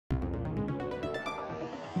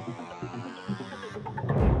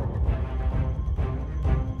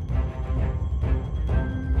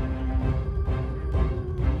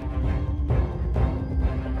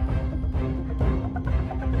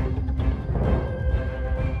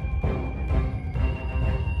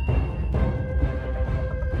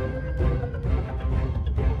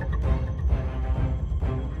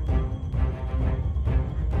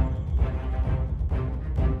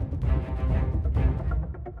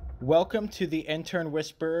Welcome to the Intern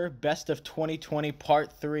Whisperer Best of 2020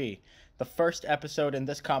 Part 3. The first episode in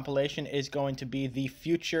this compilation is going to be the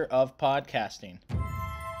future of podcasting.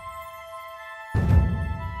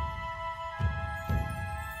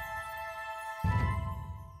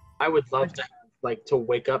 I would love to to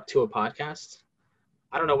wake up to a podcast.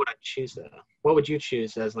 I don't know what I'd choose though. What would you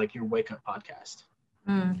choose as your wake up podcast?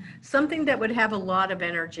 Something that would have a lot of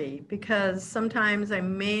energy, because sometimes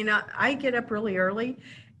I get up really early,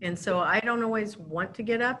 and so I don't always want to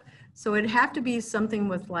get up. So it'd have to be something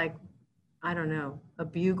with a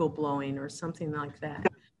bugle blowing or something like that.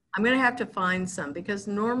 I'm going to have to find some, because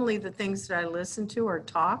normally the things that I listen to are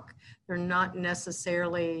talk. They're not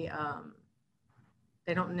necessarily,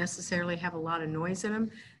 they don't necessarily have a lot of noise in them.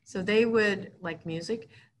 So they would, like music,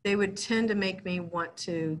 they would tend to make me want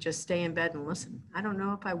to just stay in bed and listen. I don't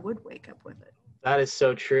know if I would wake up with it. That is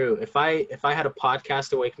so true. If I had a podcast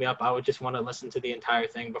to wake me up, I would just want to listen to the entire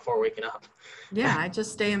thing before waking up. Yeah, I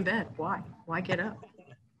just stay in bed. Why? Why get up?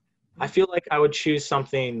 I feel like I would choose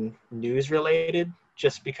something news related,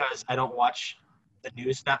 just because I don't watch the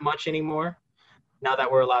news that much anymore now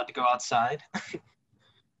that we're allowed to go outside.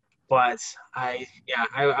 But I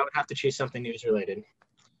would have to choose something news related.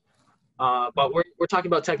 But we're talking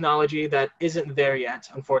about technology that isn't there yet,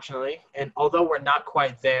 unfortunately. And although we're not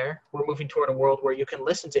quite there, we're moving toward a world where you can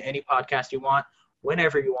listen to any podcast you want,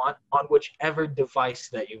 whenever you want, on whichever device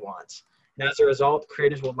that you want. And as a result,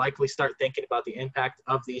 creators will likely start thinking about the impact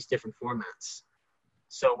of these different formats.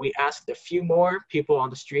 So we asked a few more people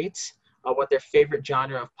on the streets what their favorite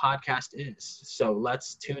genre of podcast is. So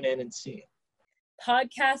let's tune in and see.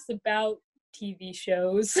 Podcasts about TV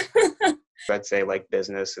shows. I'd say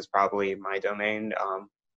business is probably my domain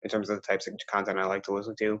in terms of the types of content I like to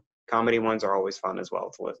listen to. Comedy ones are always fun as well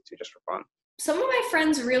to listen to, just for fun. Some of my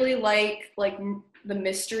friends really like the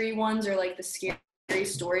mystery ones, or the scary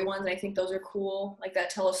story ones. I think those are cool, that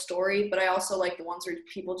tell a story. But I also like the ones where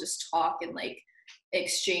people just talk and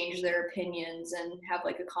exchange their opinions and have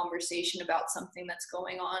a conversation about something that's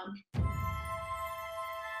going on.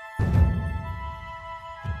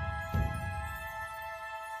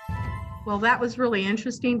 Well, that was really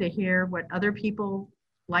interesting to hear what other people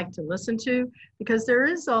like to listen to, because there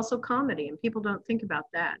is also comedy, and people don't think about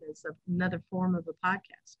that as another form of a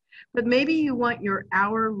podcast. But maybe you want your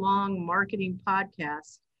hour-long marketing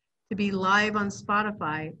podcast to be live on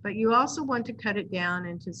Spotify, but you also want to cut it down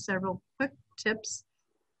into several quick tips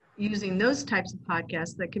using those types of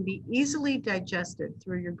podcasts that can be easily digested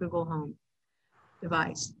through your Google Home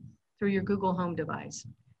device.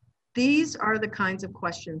 These are the kinds of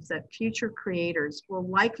questions that future creators will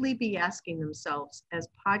likely be asking themselves as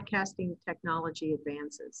podcasting technology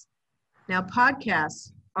advances. Now,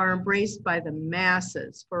 podcasts are embraced by the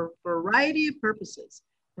masses for a variety of purposes,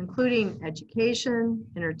 including education,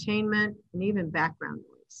 entertainment, and even background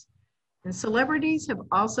noise. And celebrities have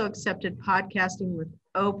also accepted podcasting with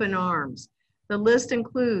open arms. The list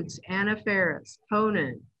includes Anna Faris,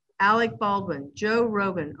 Conan, Alec Baldwin, Joe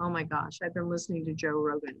Rogan. Oh my gosh, I've been listening to Joe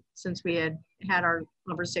Rogan since we had our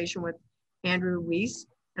conversation with Andrew Weiss.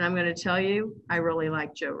 And I'm going to tell you, I really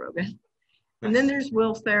like Joe Rogan. And then there's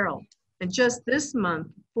Will Ferrell. And just this month,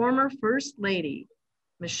 former First Lady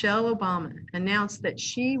Michelle Obama announced that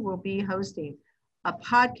she will be hosting a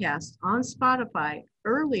podcast on Spotify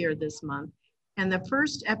earlier this month. And the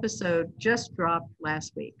first episode just dropped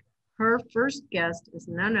last week. Her first guest is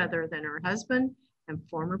none other than her husband and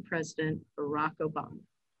former President Barack Obama.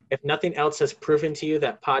 If nothing else has proven to you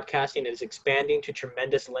that podcasting is expanding to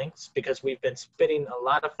tremendous lengths because we've been spitting a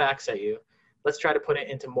lot of facts at you, let's try to put it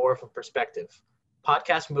into more of a perspective.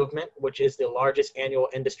 Podcast Movement, which is the largest annual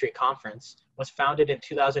industry conference, was founded in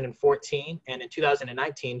 2014, and in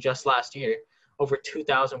 2019, just last year, over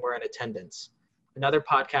 2,000 were in attendance. Another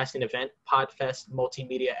podcasting event, Podfest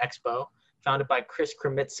Multimedia Expo, founded by Chris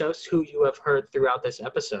Kremitzos, who you have heard throughout this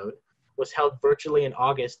episode, was held virtually in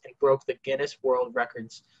August and broke the Guinness World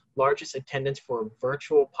Records largest attendance for a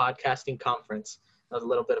virtual podcasting conference. That was a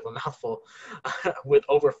little bit of a mouthful, with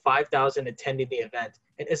over 5,000 attending the event.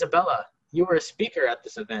 And Isabella, you were a speaker at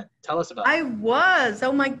this event. Tell us about it. I was.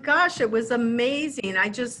 Oh my gosh, it was amazing. I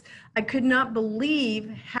could not believe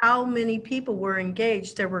how many people were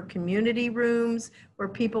engaged. There were community rooms where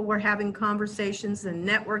people were having conversations, and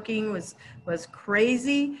networking was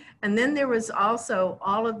crazy. And then there was also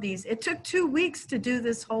all of these. It took 2 weeks to do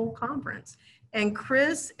this whole conference. And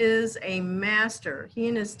Chris is a master. He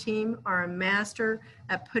and his team are a master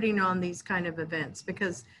at putting on these kind of events,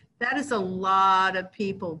 because that is a lot of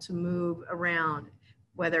people to move around.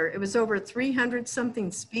 Whether it was over 300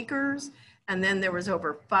 something speakers, and then there was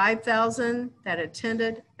over 5,000 that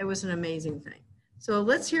attended. It was an amazing thing. So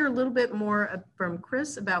let's hear a little bit more from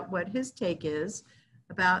Chris about what his take is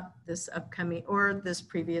about this upcoming or this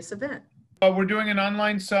previous event. We're doing an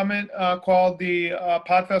online summit called the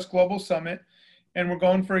Podfest Global Summit, and we're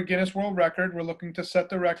going for a Guinness World Record. We're looking to set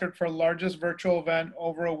the record for largest virtual event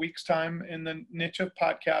over a week's time in the niche of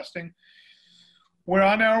podcasting. We're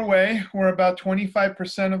on our way. We're about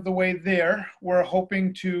 25% of the way there. We're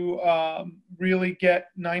hoping to really get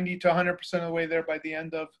 90 to 100% of the way there by the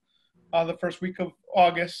end of the first week of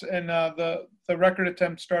August. And the record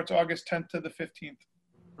attempt starts August 10th to the 15th.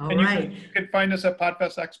 All and right. You can find us at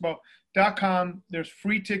podfestexpo.com. There's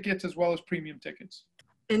free tickets as well as premium tickets.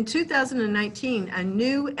 In 2019, a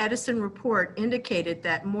new Edison report indicated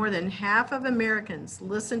that more than half of Americans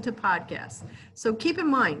listen to podcasts. So keep in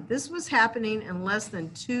mind, this was happening in less than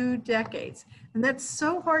 2 decades. And that's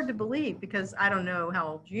so hard to believe because I don't know how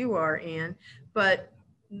old you are, Ann, but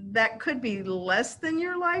that could be less than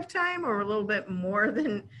your lifetime or a little bit more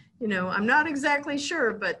than, I'm not exactly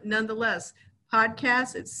sure, but nonetheless,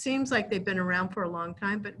 podcasts, it seems like they've been around for a long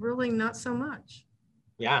time, but really not so much.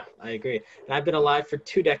 Yeah, I agree. And I've been alive for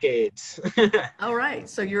 2 decades. All right.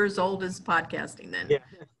 So you're as old as podcasting then. Yeah.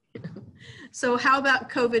 So how about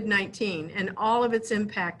COVID-19 and all of its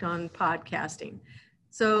impact on podcasting?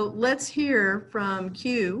 So let's hear from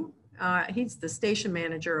Q. He's the station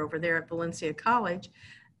manager over there at Valencia College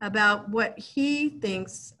about what he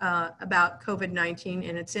thinks about COVID-19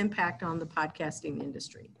 and its impact on the podcasting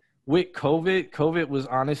industry. With COVID was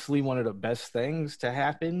honestly one of the best things to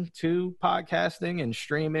happen to podcasting and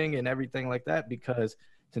streaming and everything like that, because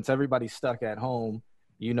since everybody's stuck at home,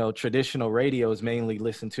 traditional radio is mainly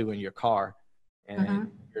listened to in your car,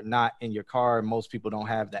 and you're not in your car. Most people don't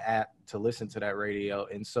have the app to listen to that radio.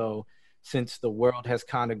 And so since the world has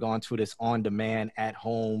kind of gone to this on-demand at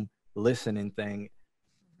home listening thing,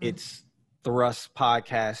 it's thrust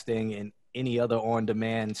podcasting and any other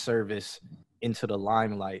on-demand service into the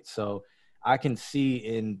limelight. So I can see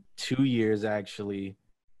in 2 years, actually,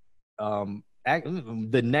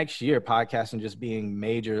 the next year, podcasting just being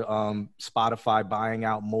major, Spotify buying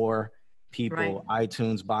out more people, right.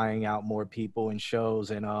 iTunes buying out more people and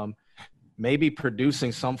shows, and maybe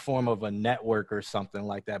producing some form of a network or something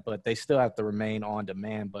like that, but they still have to remain on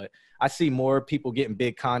demand. But I see more people getting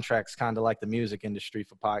big contracts, kind of like the music industry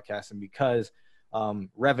for podcasting, because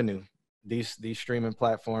revenue. These streaming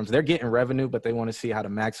platforms, they're getting revenue, but they want to see how to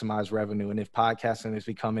maximize revenue. And if podcasting is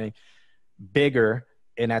becoming bigger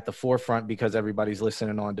and at the forefront because everybody's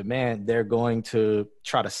listening on demand, they're going to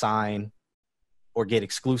try to sign or get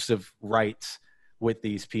exclusive rights with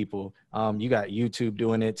these people. You got YouTube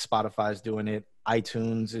doing it, Spotify's doing it,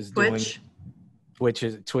 iTunes is doing it,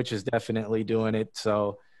 Twitch is definitely doing it.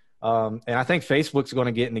 So and I think Facebook's going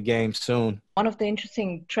to get in the game soon. One of the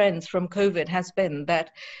interesting trends from COVID has been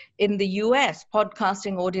that in the US,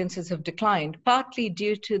 podcasting audiences have declined, partly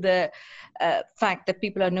due to the fact that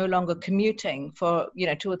people are no longer commuting for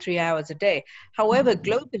 2 or 3 hours a day. However,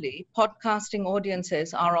 globally, podcasting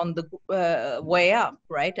audiences are on the way up,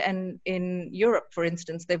 right? And in Europe, for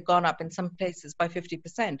instance, they've gone up in some places by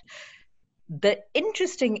 50%. The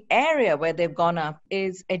interesting area where they've gone up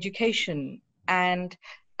is education and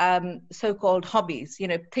so-called hobbies,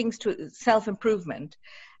 things to self-improvement.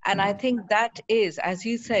 And I think that is, as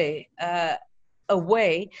you say, a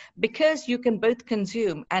way, because you can both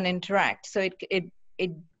consume and interact. So it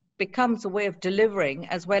becomes a way of delivering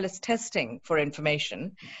as well as testing for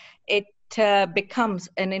information. It becomes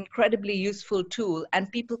an incredibly useful tool,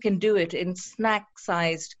 and people can do it in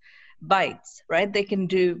snack-sized bites, right? They can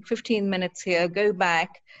do 15 minutes here, go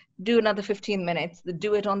back, do another 15 minutes,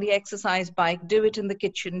 do it on the exercise bike, do it in the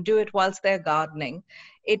kitchen, do it whilst they're gardening.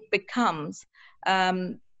 It becomes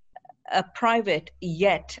a private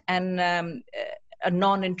yet and a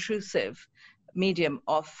non-intrusive medium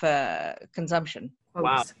of consumption.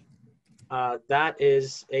 Wow. That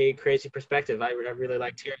is a crazy perspective. I really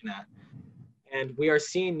liked hearing that. And we are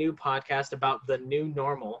seeing new podcasts about the new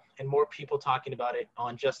normal and more people talking about it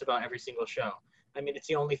on just about every single show. I mean, it's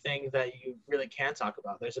the only thing that you really can talk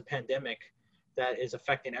about. There's a pandemic that is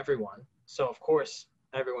affecting everyone. So, of course,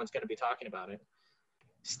 everyone's going to be talking about it.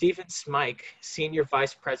 Stephen Smike, Senior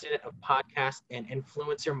Vice President of Podcast and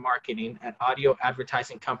Influencer Marketing at audio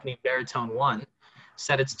advertising company Baritone One,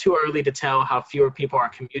 said it's too early to tell how fewer people are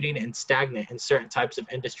commuting and stagnant in certain types of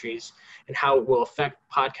industries and how it will affect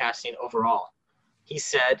podcasting overall. He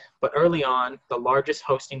said, but early on, the largest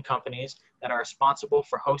hosting companies that are responsible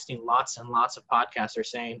for hosting lots and lots of podcasts are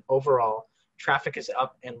saying, overall, traffic is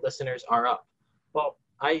up and listeners are up. Well,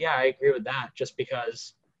 I agree with that, just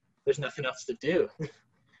because there's nothing else to do.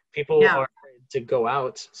 People are afraid to go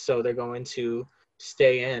out, so they're going to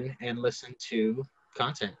stay in and listen to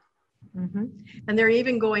content. Mm-hmm. And they're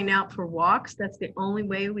even going out for walks. That's the only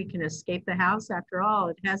way we can escape the house. After all,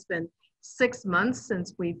 it has been 6 months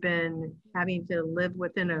since we've been having to live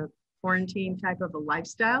within a quarantine type of a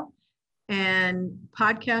lifestyle. And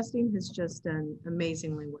podcasting has just done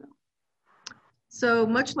amazingly well. So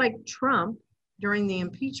much like Trump during the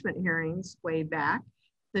impeachment hearings way back,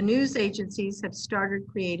 the news agencies have started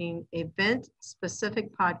creating event-specific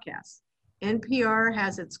podcasts. NPR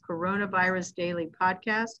has its Coronavirus Daily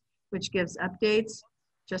podcast, which gives updates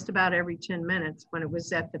just about every 10 minutes when it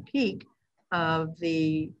was at the peak of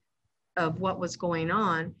what was going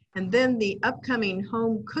on. And then the upcoming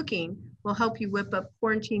home cooking will help you whip up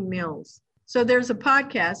quarantine meals. So there's a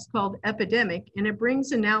podcast called Epidemic, and it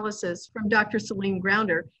brings analysis from Dr. Celine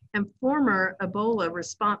Grounder and former Ebola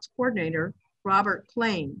response coordinator, Robert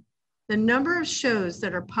Klain. The number of shows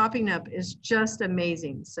that are popping up is just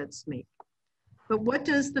amazing, said Smeek. But what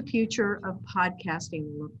does the future of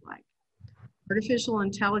podcasting look like? Artificial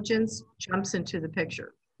intelligence jumps into the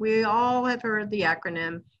picture. We all have heard the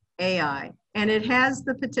acronym AI, and it has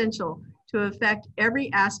the potential to affect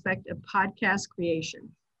every aspect of podcast creation,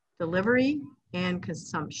 delivery, and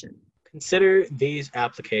consumption. Consider these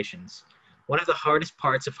applications. One of the hardest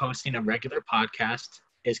parts of hosting a regular podcast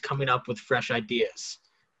is coming up with fresh ideas.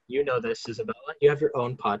 You know this, Isabella. You have your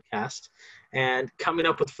own podcast, and coming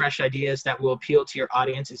up with fresh ideas that will appeal to your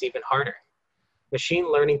audience is even harder.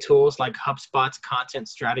 Machine learning tools like HubSpot's content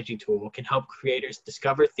strategy tool can help creators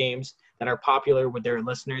discover themes that are popular with their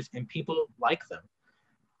listeners and people like them.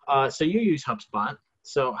 So you use HubSpot.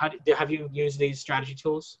 So have you used these strategy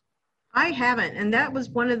tools? I haven't, and that was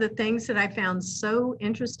one of the things that I found so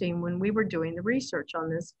interesting when we were doing the research on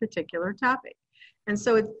this particular topic. And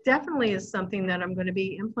so it definitely is something that I'm going to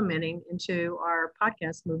be implementing into our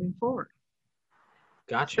podcast moving forward.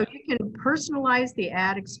 Gotcha. So you can personalize the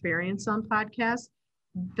ad experience on podcasts.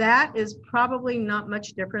 That is probably not much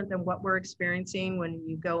different than what we're experiencing when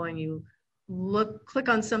you go and you click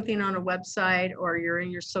on something on a website, or you're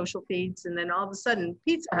in your social feeds, and then all of a sudden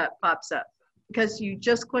Pizza Hut pops up because you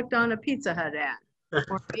just clicked on a Pizza Hut ad.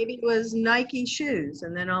 Or maybe it was Nike shoes,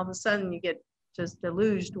 and then all of a sudden you get just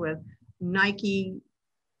deluged with Nike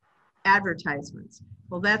advertisements.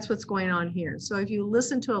 Well, that's what's going on here. So if you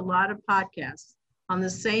listen to a lot of podcasts on the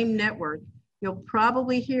same network, you'll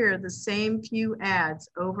probably hear the same few ads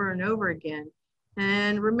over and over again.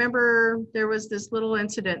 And remember, there was this little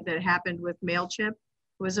incident that happened with MailChimp. It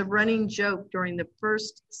was a running joke during the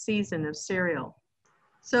first season of Serial.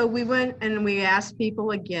 So we went and we asked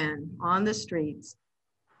people again on the streets,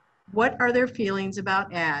 what are their feelings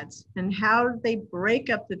about ads, and how do they break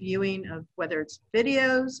up the viewing of whether it's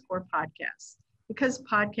videos or podcasts? Because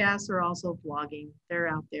podcasts are also blogging, they're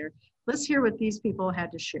out there. Let's hear what these people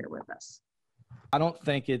had to share with us. I don't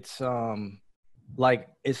think it's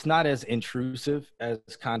it's not as intrusive as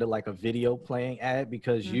kind of like a video playing ad,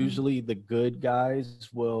 because usually the good guys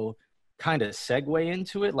will kind of segue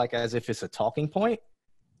into it like as if it's a talking point.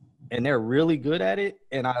 And they're really good at it.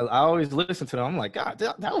 And I always listen to them. I'm like, God,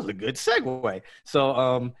 that was a good segue.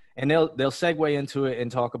 So, and they'll segue into it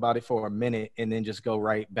and talk about it for a minute and then just go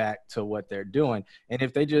right back to what they're doing. And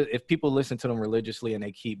if people listen to them religiously and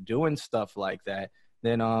they keep doing stuff like that,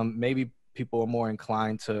 then maybe people are more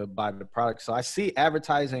inclined to buy the product. So I see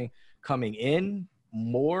advertising coming in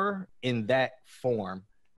more in that form.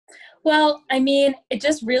 Well, I mean, it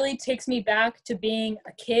just really takes me back to being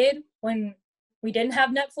a kid when we didn't have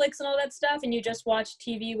Netflix and all that stuff, and you just watch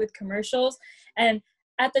TV with commercials. And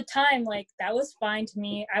at the time, like, that was fine to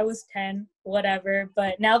me. I was 10, whatever.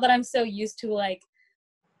 But now that I'm so used to like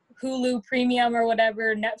Hulu Premium or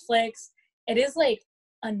whatever, Netflix, it is like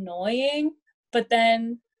annoying. But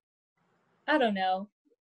then, I don't know.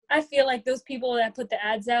 I feel like those people that put the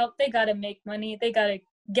ads out, they got to make money. They got to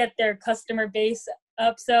get their customer base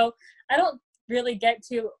up. So I don't really get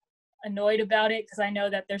too annoyed about it, because I know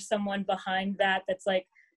that there's someone behind that's like,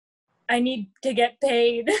 I need to get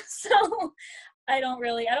paid. So I don't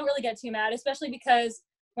really get too mad, especially because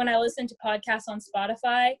when I listen to podcasts on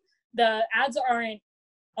Spotify, the ads aren't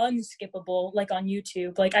unskippable like on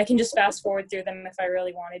YouTube. Like, I can just fast forward through them if I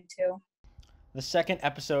really wanted to. The second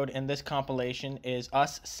episode in this compilation is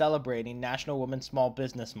us celebrating National Women's Small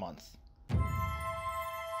Business Month.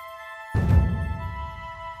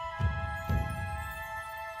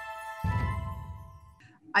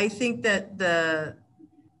 I think that the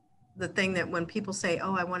thing that when people say,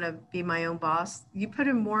 oh, I want to be my own boss, you put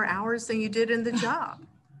in more hours than you did in the job.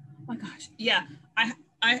 Oh my gosh. Yeah.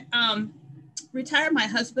 I retired my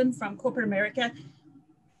husband from corporate America.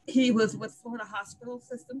 He was with Florida Hospital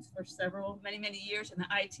Systems for many years in the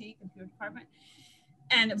IT computer department.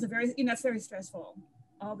 And it was a very, it's very stressful.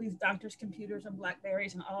 All these doctors' computers and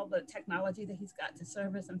Blackberries and all the technology that he's got to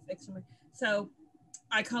service and fix them. So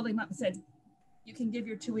I called him up and said, you can give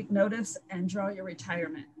your 2-week notice and draw your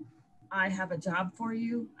retirement. I have a job for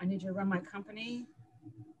you. I need you to run my company,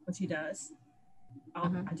 which he does.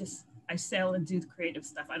 I sell and do the creative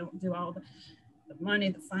stuff. I don't do all the money,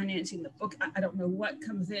 the financing, the book. I don't know what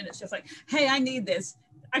comes in. It's just like, hey, I need this.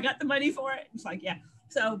 I got the money for it. It's like, yeah.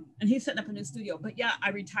 So, and he's setting up a new studio. But yeah, I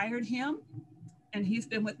retired him and he's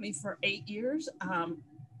been with me for 8 years. I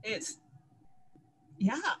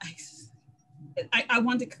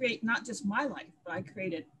wanted to create not just my life, but I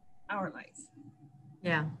created our life.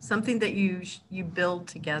 Yeah, something that you build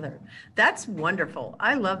together. That's wonderful.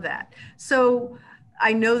 I love that. So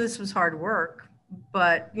I know this was hard work,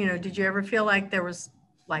 but did you ever feel like there was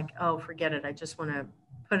like, oh, forget it, I just want to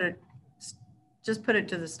put it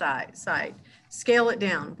to the side, scale it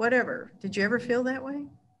down, whatever? Did you ever feel that way?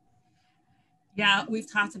 Yeah,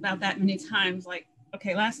 we've talked about that many times. Like,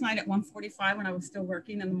 okay, last night at 1:45 when I was still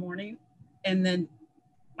working in the morning, and then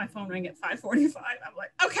my phone rang at 5:45. I'm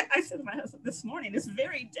like, okay, I said to my husband this morning, this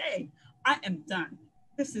very day, I am done.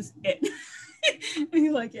 This is it. And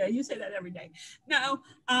he's like, yeah, you say that every day. No,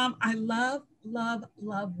 I love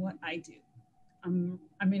what I do. I'm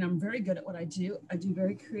very good at what I do. I do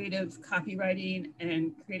very creative copywriting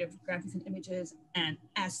and creative graphics and images and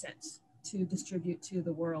assets to distribute to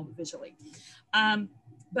the world visually.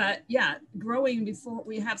 But yeah, growing before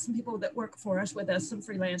we have some people that work for us with us, some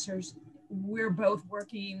freelancers, we're both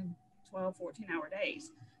working 12, 14-hour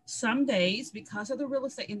days. Some days, because of the real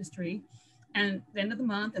estate industry and the end of the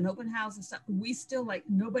month and open house and stuff, we still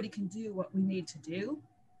nobody can do what we need to do.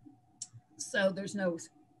 So there's no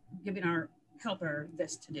giving our helper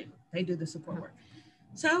this to do. They do the support work.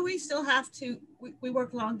 So we still have to, we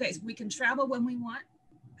work long days. We can travel when we want,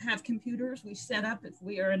 have computers we set up. If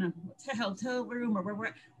we are in a hotel room or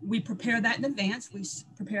wherever, we prepare that in advance. We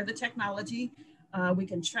prepare the technology. We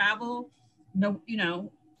can travel.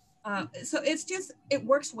 So it's just, it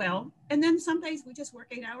works well. And then some days we just work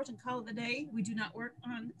 8 hours and call it a day. We do not work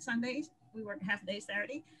on Sundays. We work half a day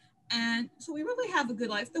Saturday. And so we really have a good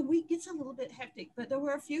life. The week gets a little bit hectic, but there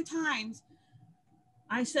were a few times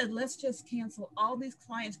I said, let's just cancel all these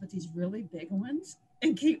clients, but these really big ones,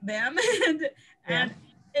 and keep them. And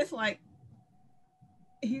it's like,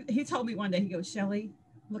 he told me one day, he goes, Shelly,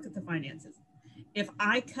 look at the finances. If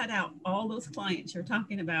I cut out all those clients you're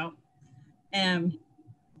talking about,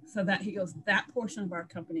 so that he goes, that portion of our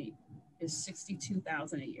company is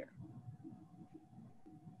 $62,000 a year.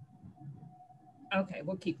 Okay,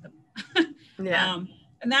 we'll keep them. Yeah.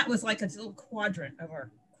 And that was like a little quadrant of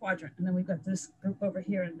our quadrant. And then we've got this group over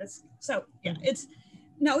here and this. So yeah, it's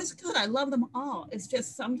good. I love them all. It's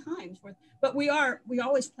just sometimes but we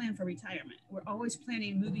always plan for retirement. We're always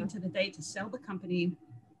planning moving to the day to sell the company,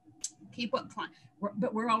 keep up client,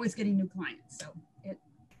 but we're always getting new clients. So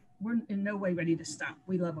we're in no way ready to stop.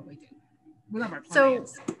 We love what we do. We love our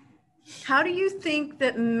clients. So how do you think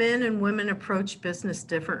that men and women approach business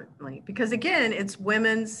differently? Because again, it's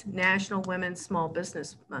National Women's Small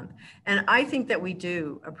Business Month. And I think that we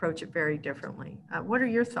do approach it very differently. What are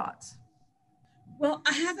your thoughts? Well,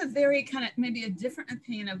 I have a very kind of maybe a different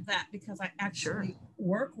opinion of that because I actually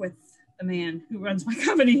work with the man who runs my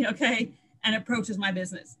company, okay, and approaches my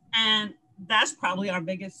business. And that's probably our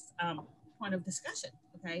biggest point of discussion,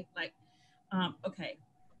 okay? Like, okay,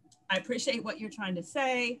 I appreciate what you're trying to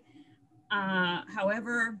say.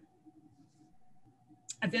 However,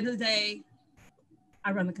 at the end of the day,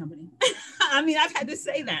 I run the company. I mean, I've had to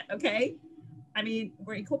say that, okay? I mean,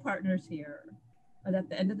 we're equal partners here, but at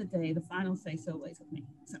the end of the day, the final say so lays with me.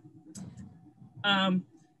 So,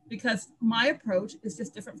 because my approach is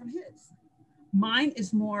just different from his. Mine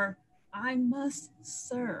is more, I must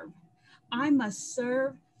serve. I must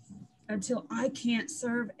serve until I can't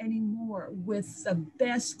serve anymore with the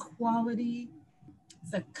best quality,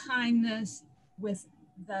 the kindness, with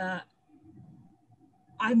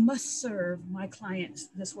I must serve my clients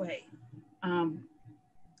this way.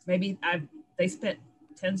 Maybe they spent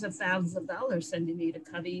tens of thousands of dollars sending me to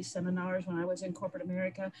Covey seminars when I was in corporate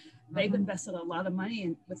America. They've invested a lot of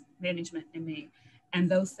money with management in me,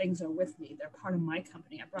 and those things are with me. They're part of my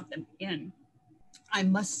company. I brought them in. I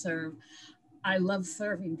must serve. I love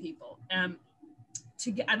serving people.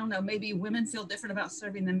 I don't know, maybe women feel different about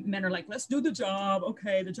serving than men are like, let's do the job.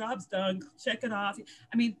 Okay, the job's done, check it off.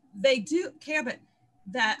 I mean, they do care, but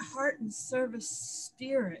that heart and service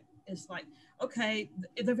spirit is like, okay,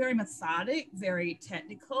 they're very methodic, very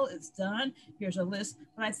technical, it's done, here's a list.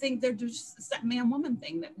 But I think they're just, it's that man-woman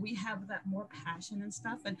thing that we have that more passion and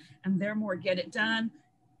stuff, and they're more get it done.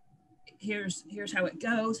 here's how it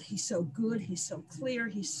goes. He's so good. He's so clear.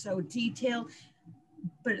 He's so detailed.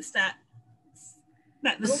 But it's that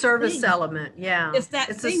the service thing. Element. Yeah. It's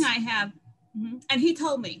that thing I have. And he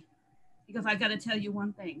told me, he goes, I got to tell you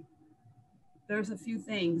one thing. There's a few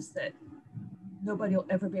things that nobody will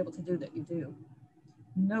ever be able to do that you do.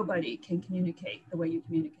 Nobody can communicate the way you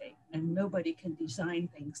communicate, and nobody can design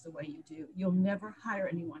things the way you do. You'll never hire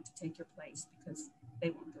anyone to take your place because they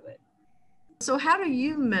won't do it. So how do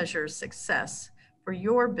you measure success for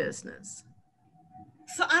your business?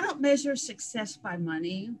 So I don't measure success by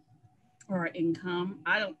money or income.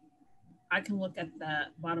 I can look at the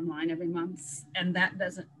bottom line every month, and that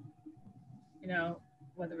doesn't,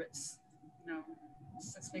 whether it's,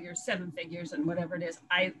 6 figures, 7 figures, and whatever it is,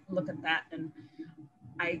 I look at that and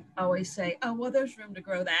I always say, oh, well, there's room to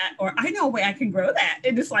grow that, or I know a way I can grow that.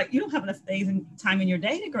 And it's like, you don't have enough days and time in your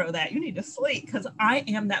day to grow that. You need to sleep, because I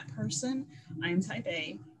am that person. I am type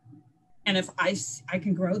A. And if I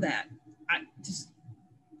can grow that,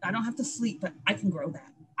 I don't have to sleep, but I can grow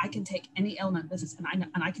that. I can take any element of business and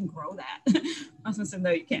I can grow that. I was going to say,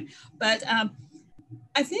 no, you can't. But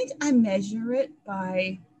I think I measure it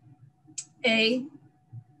by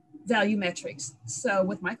value metrics. So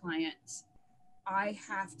with my clients, I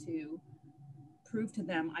have to prove to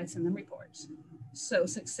them, I send them reports. So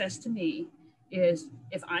success to me is,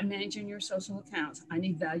 if I'm managing your social accounts, I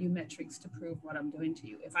need value metrics to prove what I'm doing to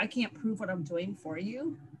you. If I can't prove what I'm doing for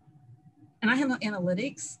you, and I have no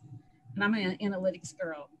analytics, and I'm an analytics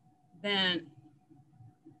girl, then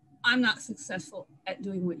I'm not successful at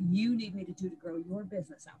doing what you need me to do to grow your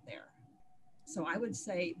business out there. So I would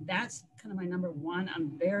say that's kind of my number one.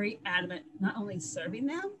 I'm very adamant, not only serving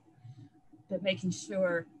them, but making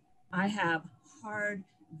sure I have hard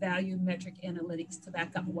value metric analytics to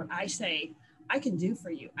back up what I say I can do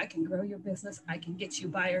for you. I can grow your business. I can get you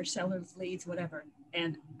buyers, sellers, leads, whatever.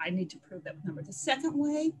 And I need to prove that number. The second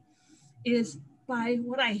way is by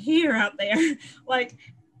what I hear out there. Like,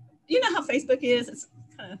 you know how Facebook is? It's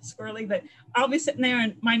kind of squirrely, but I'll be sitting there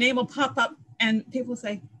and my name will pop up and people will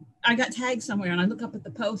say, I got tagged somewhere, and I look up at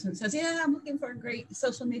the post and it says, yeah, I'm looking for a great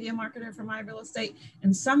social media marketer for my real estate.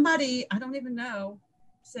 And somebody I don't even know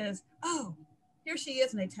says, oh, here she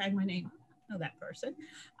is. And they tag my name. I don't know that person.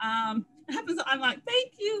 It happens. I'm like,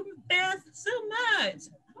 thank you, Beth, so much.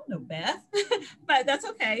 I don't know Beth, but that's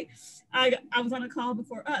okay. I was on a call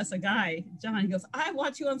before us, a guy, John, he goes, I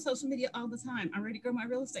watch you on social media all the time. I'm ready to grow my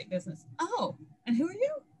real estate business. Oh, and who are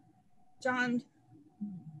you? John.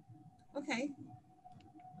 Okay.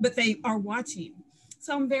 But they are watching.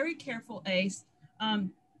 So I'm very careful, Ace,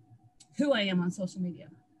 who I am on social media.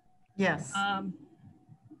 Yes.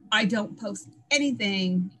 I don't post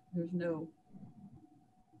anything. There's no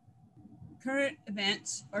current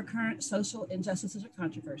events or current social injustices or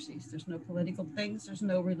controversies. There's no political things. There's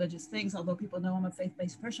no religious things, although people know I'm a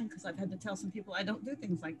faith-based person because I've had to tell some people I don't do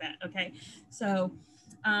things like that, okay? So,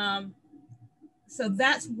 so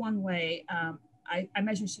that's one way. I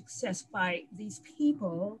measure success by these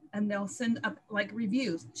people, and they'll send up like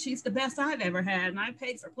reviews. She's the best I've ever had, and I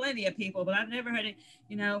paid for plenty of people, but I've never had it,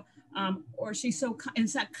 or she's so,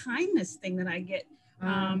 it's that kindness thing that I get.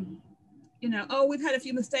 Oh, we've had a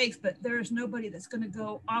few mistakes, but there's nobody that's going to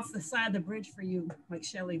go off the side of the bridge for you like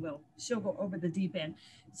Shelly will. She'll go over the deep end.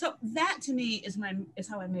 So that to me is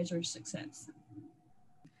how I measure success.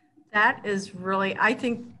 That is really, I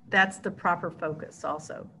think that's the proper focus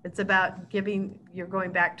also. It's about you're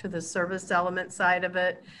going back to the service element side of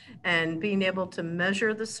it and being able to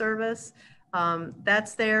measure the service.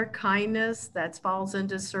 That's their kindness, that falls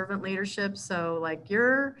into servant leadership. So like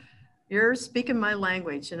you're speaking my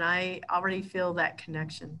language, and I already feel that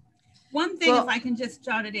connection. One thing, if I can just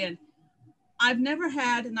jot it in, I've never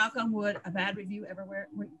had, knock on wood, a bad review everywhere.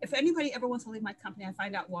 If anybody ever wants to leave my company, I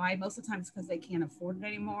find out why. Most of the time it's because they can't afford it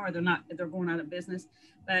anymore, or they're going out of business.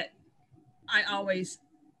 But I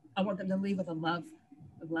want them to leave with a love.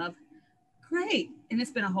 Great. And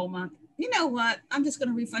it's been a whole month. You know what? I'm just going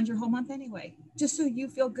to refund your whole month anyway, just so you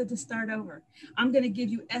feel good to start over. I'm going to give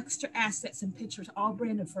you extra assets and pictures, all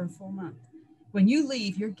branded for a full month. When you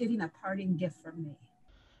leave, you're getting a parting gift from me.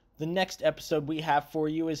 The next episode we have for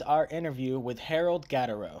you is our interview with Harold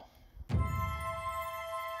Gattero.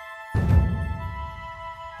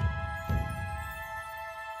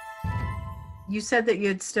 You said that you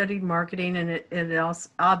had studied marketing, and it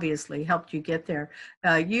also obviously helped you get there.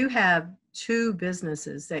 You have 2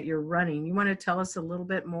 businesses that you're running. You want to tell us a little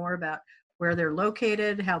bit more about where they're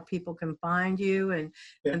located, how people can find you, and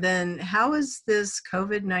then how is this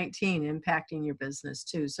COVID-19 impacting your business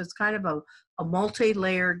too? So it's kind of a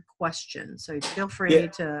multi-layered question. So feel free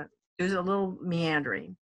to do a little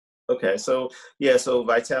meandering. Okay, so yeah, so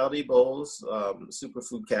Vitality Bowls,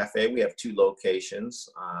 Superfood Cafe, we have 2 locations,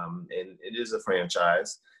 and it is a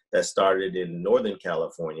franchise that started in Northern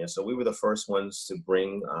California. So we were the first ones to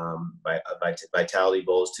bring Vitality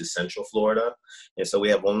Bowls to Central Florida. And so we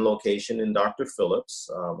have one location in Dr. Phillips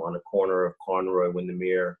on the corner of Conroy,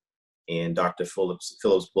 Windermere, and Dr. Phillips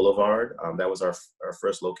Boulevard. That was our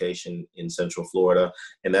first location in Central Florida.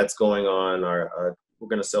 And that's going on we're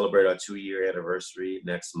going to celebrate our 2-year anniversary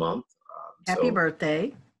next month. Happy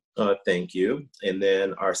birthday. Thank you. And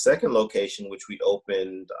then our second location, which we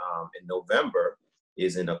opened in November,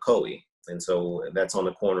 is in Ocoee. And so that's on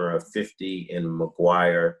the corner of 50 and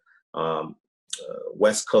McGuire,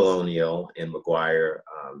 West Colonial and McGuire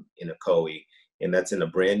in Ocoee. And that's in a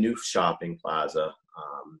brand new shopping plaza.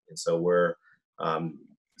 And so we're,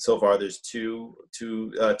 so far there's two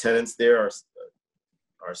tenants there,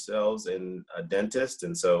 ourselves and a dentist.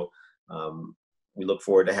 And so we look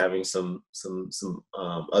forward to having some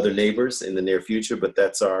other neighbors in the near future, but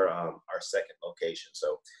that's our second location.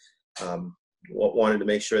 So wanted to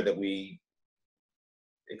make sure that we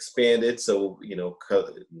expanded. So,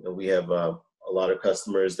 we have a lot of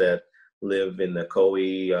customers that live in the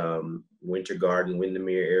Ocoee, Winter Garden,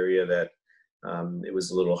 Windermere area that it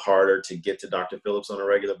was a little harder to get to Dr. Phillips on a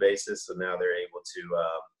regular basis. So now they're able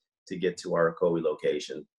to get to our Ocoee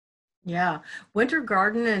location. Yeah. Winter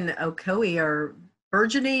Garden and Ocoee are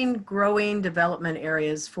burgeoning, growing development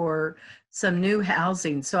areas for some new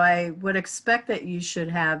housing. So I would expect that you should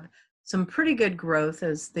have some pretty good growth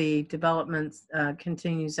as the development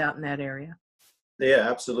continues out in that area. Yeah,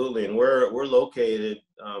 absolutely. And we're located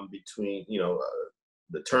between,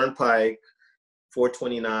 the Turnpike,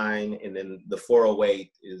 429, and then the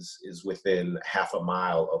 408 is within half a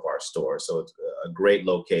mile of our store. So it's a great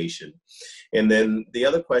location. And then the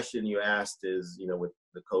other question you asked is, with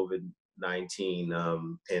the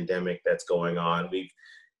COVID-19 pandemic that's going on,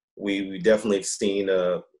 we definitely have seen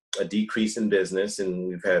a decrease in business, and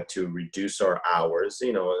we've had to reduce our hours,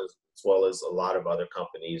 as well as a lot of other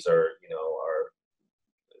companies are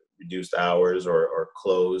reduced hours or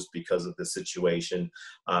closed because of the situation.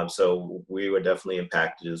 So we were definitely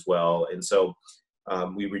impacted as well. And so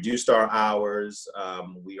we reduced our hours.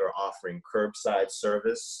 We are offering curbside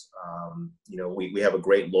service. We have a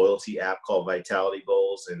great loyalty app called Vitality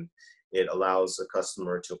Bowls, and it allows the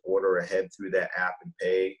customer to order ahead through that app and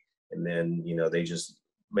pay. And then, they just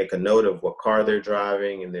make a note of what car they're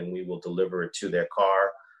driving, and then we will deliver it to their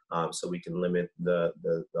car. So we can limit the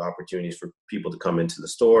opportunities for people to come into the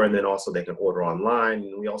store, and then also they can order online.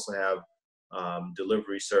 And we also have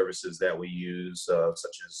delivery services that we use,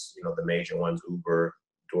 such as the major ones, Uber,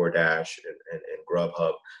 DoorDash, and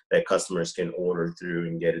Grubhub, that customers can order through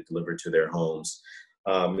and get it delivered to their homes.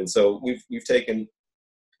 And so we've taken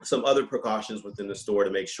some other precautions within the store to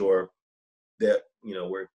make sure that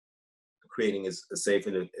we're creating as safe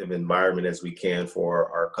an environment as we can for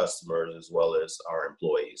our customers as well as our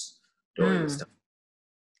employees during this time.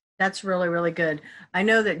 That's really, really good. I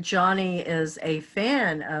know that Johnny is a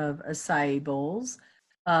fan of acai bowls.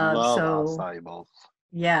 Love acai bowls.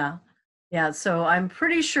 Yeah. So I'm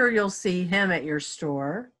pretty sure you'll see him at your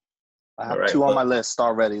store. I have 2 on my list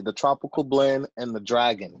already: the tropical blend and the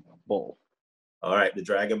dragon bowl. All right, the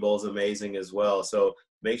Dragon Bowl is amazing as well. So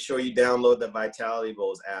make sure you download the Vitality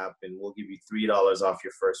Bowls app, and we'll give you $3 off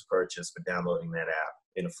your first purchase for downloading that app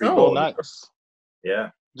in a free bowl. Nice. Yeah.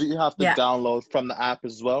 Do you have to download from the app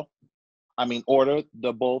as well? I mean, order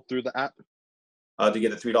the bowl through the app? To get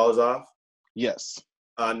the $3 off? Yes.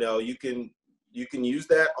 No, you can use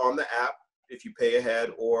that on the app if you pay ahead,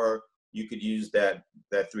 or you could use that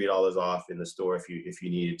 $3 off in the store if you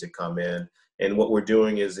needed to come in. And what we're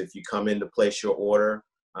doing is, if you come in to place your order,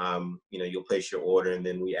 you'll place your order, and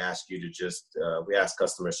then we ask you to we ask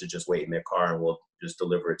customers to just wait in their car, and we'll just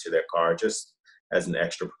deliver it to their car, just as an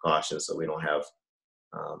extra precaution, so we don't have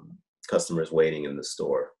customers waiting in the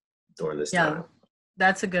store during this time.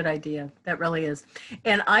 That's a good idea. That really is.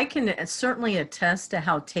 And I can certainly attest to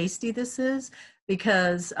how tasty this is,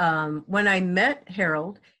 because when I met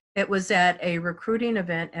Harold, it was at a recruiting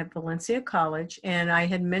event at Valencia College, and I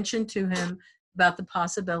had mentioned to him about the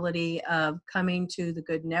possibility of coming to the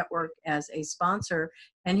Good Network as a sponsor,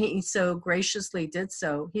 and he so graciously did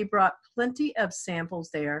so. He brought plenty of samples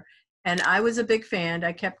there, and I was a big fan.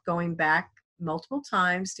 I kept going back multiple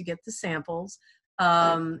times to get the samples.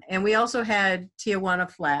 And we also had Tijuana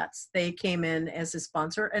Flats. They came in as a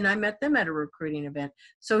sponsor, and I met them at a recruiting event.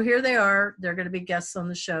 So here they are. They're going to be guests on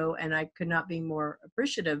the show, and I could not be more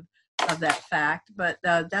appreciative of that fact. But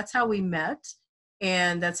that's how we met,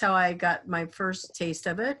 and that's how I got my first taste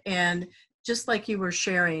of it. And just like you were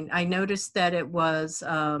sharing, I noticed that it was,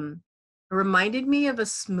 it reminded me of a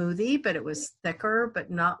smoothie, but it was thicker, but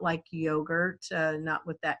not like yogurt, not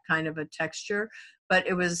with that kind of a texture. But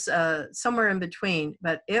it was somewhere in between.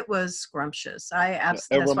 But it was scrumptious. It That's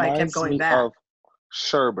why I kept reminds going me back. of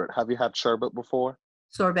sherbet. Have you had sherbet before?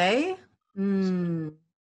 Sorbet?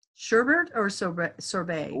 Sherbet or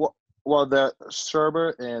sorbet? Well, the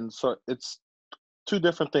sherbet and so it's two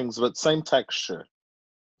different things, but same texture.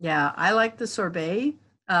 Yeah, I like the sorbet.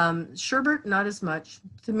 Sherbet, not as much.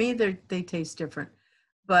 To me, they taste different.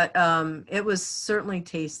 But it was certainly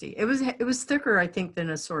tasty. It was thicker, I think,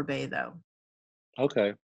 than a sorbet, though.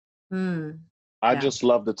 Okay. Mm, I yeah. just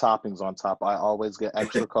love the toppings on top. I always get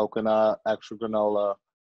extra coconut, extra granola,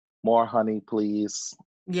 more honey, please.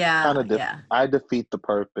 Yeah, yeah. I defeat the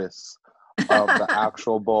purpose of the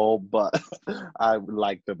actual bowl, but I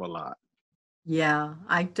like them a lot. Yeah,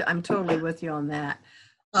 I'm totally with you on that.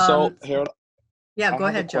 So here, Yeah, I go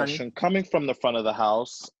have ahead, a Johnny. question. Coming from the front of the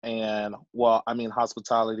house, and well, I mean,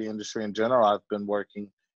 hospitality industry in general, I've been working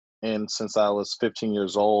in since I was 15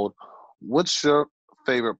 years old. What's your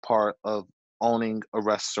favorite part of owning a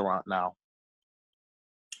restaurant now?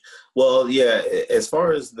 Well, yeah, as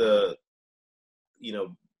far as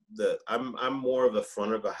I'm more of a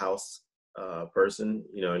front of the house person,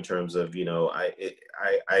 in terms of,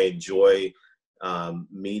 I enjoy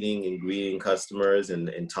meeting and greeting customers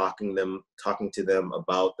and talking to them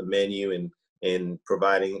about the menu and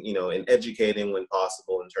providing, and educating when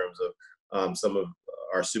possible in terms of some of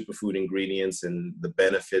our superfood ingredients and the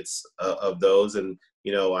benefits of those. And,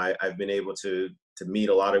 I've been able to meet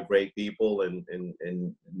a lot of great people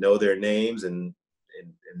and know their names and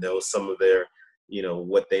know some of their,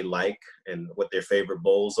 what they like and what their favorite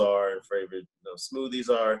bowls are and favorite smoothies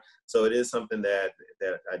are. So it is something that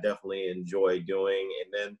I definitely enjoy doing.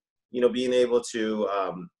 And then, being able to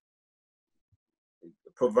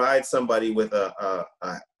provide somebody with a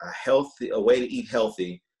way to eat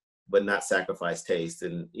healthy, but not sacrifice taste.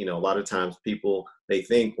 And, a lot of times people, they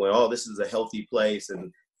think, well, oh, this is a healthy place.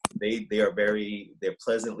 And they're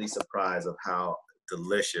pleasantly surprised of how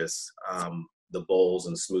delicious the bowls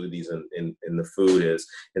and smoothies and the food is.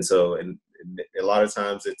 And so, and a lot of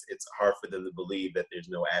times it's hard for them to believe that there's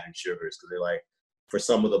no added sugars, because they're like, for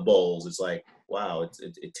some of the bowls, it's like, wow,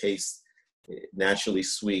 it tastes naturally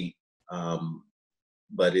sweet.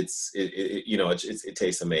 But it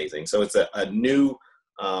tastes amazing. So it's a new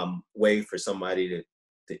way for somebody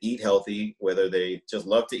to eat healthy, whether they just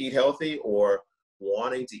love to eat healthy or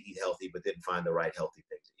wanting to eat healthy, but didn't find the right healthy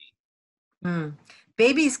thing to eat.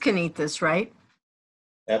 Babies can eat this, right?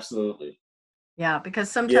 Absolutely. Yeah,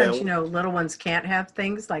 because sometimes, little ones can't have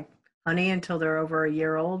things like honey until they're over a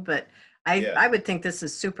year old, but I would think this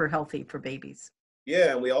is super healthy for babies.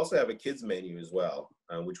 Yeah, and we also have a kids menu as well,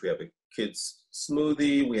 which we have a kids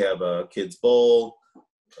smoothie, we have a kids bowl,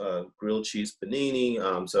 grilled cheese panini.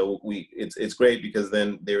 So it's great because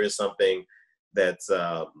then there is something that's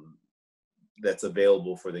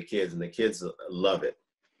available for the kids, and the kids love it.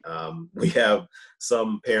 We have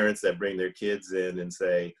some parents that bring their kids in and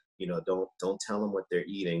say, don't tell them what they're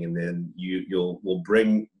eating, and then we'll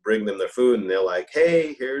bring them their food, and they're like,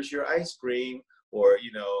 hey, here's your ice cream, or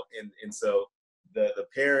and so the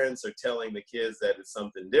parents are telling the kids that it's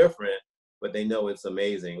something different, but they know it's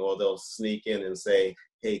amazing. Or they'll sneak in and say,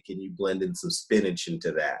 hey, can you blend in some spinach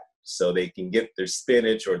into that, so they can get their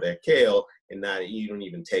spinach or their kale and you don't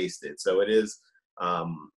even taste it. So it is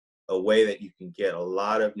a way that you can get a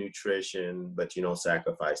lot of nutrition, but you don't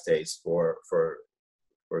sacrifice taste for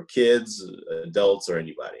kids, adults, or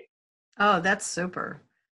anybody. Oh, that's super.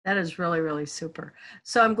 That is really, really super.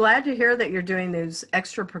 So I'm glad to hear that you're doing those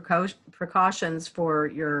extra precautions for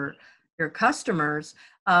your customers.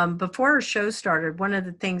 Before our show started, one of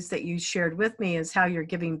the things that you shared with me is how you're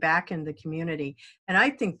giving back in the community. And I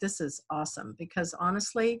think this is awesome because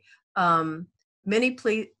honestly, many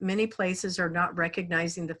places are not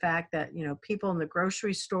recognizing the fact that, people in the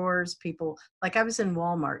grocery stores, like I was in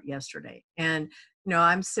Walmart yesterday, and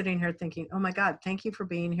I'm sitting here thinking, oh my God, thank you for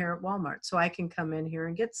being here at Walmart so I can come in here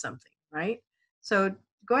and get something, right? So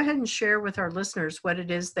go ahead and share with our listeners what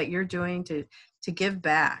it is that you're doing to give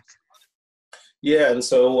back. Yeah, and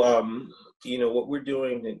so, what we're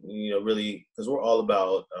doing, really, because we're all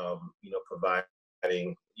about,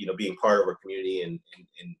 providing, being part of our community and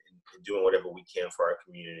doing whatever we can for our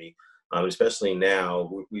community. Especially now,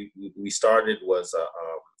 we started was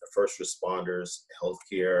the first responders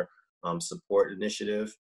healthcare support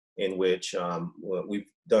initiative, in which we've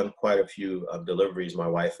done quite a few deliveries, my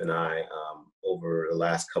wife and I, over the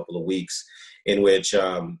last couple of weeks, in which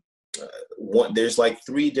there's like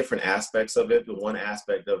three different aspects of it. But one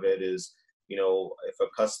aspect of it is if a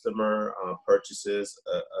customer purchases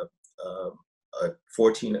a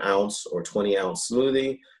 14-ounce or 20-ounce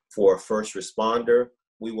smoothie for a first responder,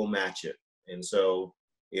 we will match it. And so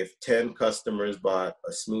if 10 customers bought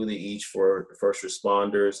a smoothie each for first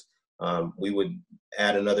responders, we would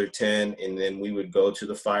add another 10, and then we would go to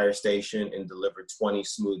the fire station and deliver 20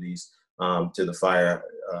 smoothies to the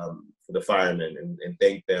for the firemen and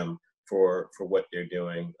thank them for what they're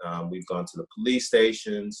doing. We've gone to the police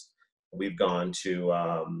stations, we've gone to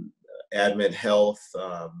Admit Health,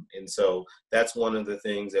 and so that's one of the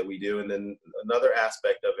things that we do. And then another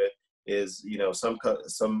aspect of it is, some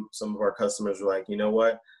of our customers are like, you know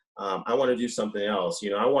what, I want to do something else.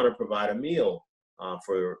 I want to provide a meal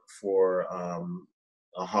for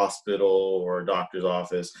a hospital or a doctor's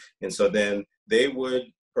office, and so then they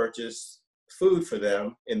would purchase food for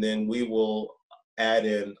them, and then we will add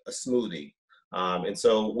in a smoothie. And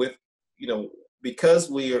so with, because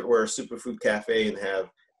we're a superfood cafe and have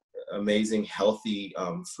amazing healthy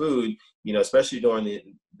food, especially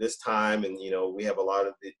during this time, and we have a lot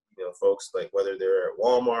of the, folks, like whether they're at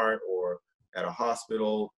Walmart or at a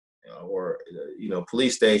hospital or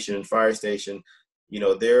police station, fire station,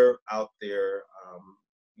 they're out there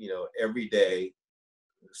every day,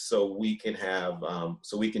 so we can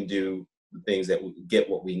do the things that we get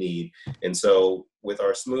what we need. And so with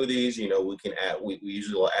our smoothies, we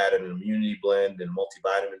usually will add an immunity blend and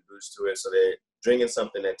multivitamin boost to it, so they're drinking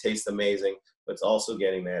something that tastes amazing, but it's also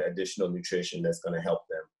getting that additional nutrition that's going to help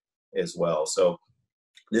them as well. So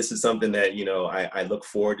this is something that, I look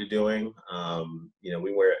forward to doing.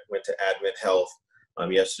 We went to Admit Health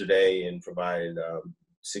yesterday and provided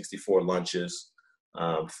 64 lunches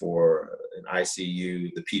for an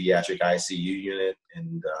ICU, the pediatric ICU unit.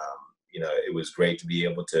 And, it was great to be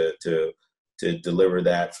able to deliver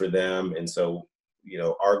that for them. And so,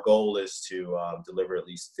 our goal is to deliver at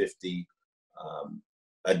least 50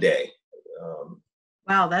 a day.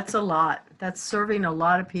 Wow, that's a lot. That's serving a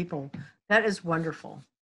lot of people. That is wonderful.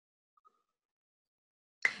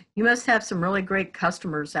 You must have some really great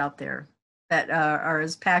customers out there that are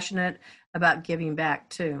as passionate about giving back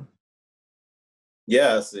too.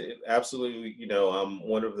 Yes, absolutely.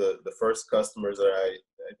 One of the first customers that I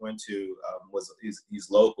went to he's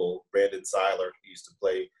local. Brandon Seiler. He used to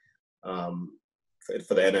play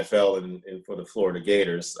for the NFL and for the Florida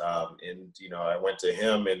Gators. And I went to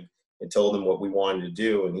him and told him what we wanted to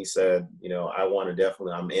do, and he said,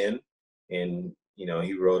 I'm in. And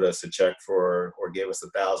he wrote us a check or gave us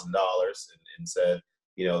 $1,000 and said,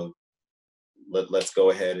 let's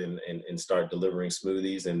go ahead and start delivering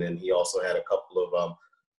smoothies. And then he also had a couple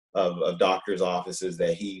of doctors' offices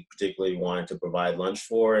that he particularly wanted to provide lunch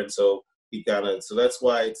for. And so so that's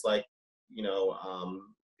why it's like,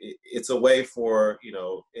 it's a way for,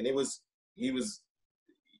 and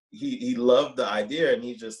he loved the idea, and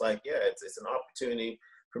he's just like, yeah, it's an opportunity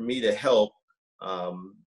for me to help,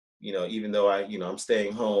 even though I'm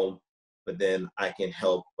staying home, but then I can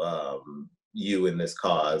help you in this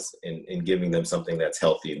cause and giving them something that's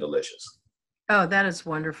healthy and delicious. Oh, that is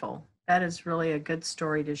wonderful. That is really a good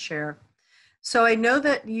story to share. So I know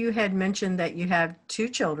that you had mentioned that you have 2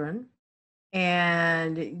 children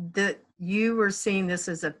and that you were seeing this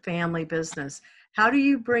as a family business. How do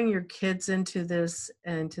you bring your kids into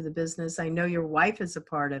the business? I know your wife is a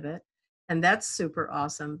part of it, and that's super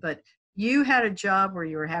awesome, but you had a job where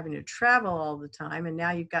you were having to travel all the time, and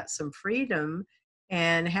now you've got some freedom,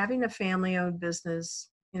 and having a family-owned business,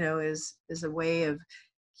 is a way of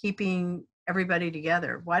keeping everybody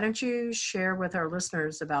together. Why don't you share with our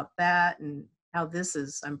listeners about that and how this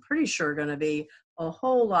is, I'm pretty sure, going to be a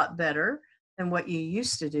whole lot better than what you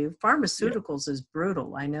used to do. Pharmaceuticals is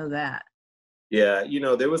brutal. I know that. Yeah,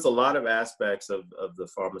 there was a lot of aspects of the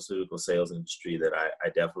pharmaceutical sales industry that I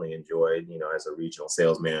definitely enjoyed. As a regional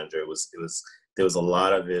sales manager, there was a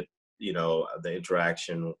lot of it. The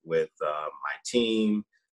interaction with my team,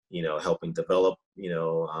 helping develop,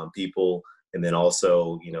 people, and then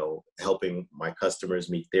also, helping my customers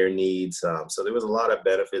meet their needs. So there was a lot of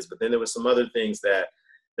benefits, but then there was some other things that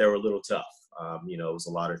were a little tough. It was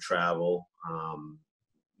a lot of travel.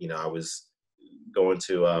 I was going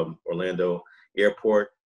to Orlando Airport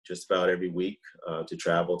just about every week to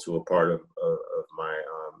travel to a part of my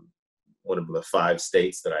one of the 5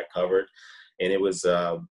 states that I covered, and it was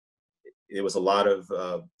a lot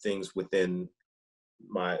of things within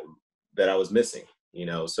that I was missing.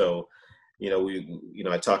 So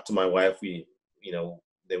I talked to my wife.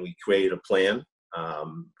 Then we created a plan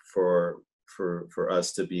for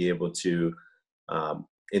us to be able to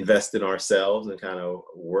invest in ourselves and kind of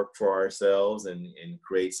work for ourselves and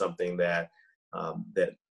create something that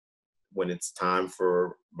when it's time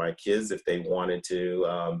for my kids, if they wanted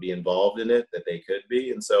to be involved in it, that they could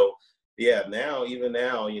be. And so, yeah, even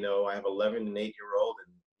now, I have 11 and 8-year-old,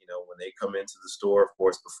 and, when they come into the store, of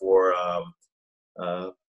course, before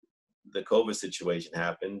the COVID situation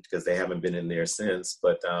happened, because they haven't been in there since.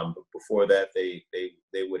 But before that, they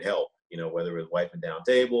would help, whether it was wiping down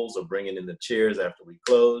tables or bringing in the chairs after we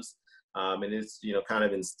closed. And it's, kind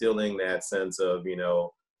of instilling that sense of,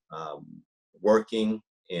 working,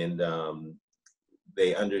 and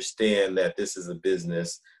they understand that this is a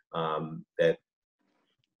business that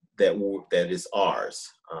is ours.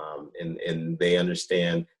 And they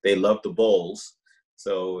understand, they love the bowls.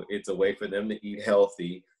 So it's a way for them to eat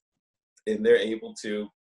healthy. And they're able to,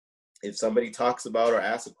 if somebody talks about or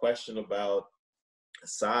asks a question about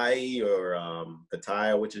acai or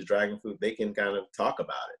pitaya, which is dragon fruit, they can kind of talk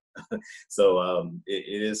about it. So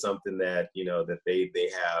it is something that, that they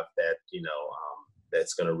have that,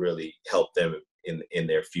 that's going to really help them in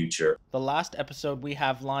their future. The last episode we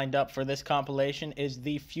have lined up for this compilation is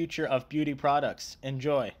the future of beauty products.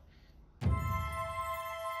 Enjoy.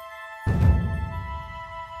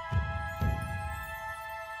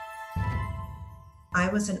 I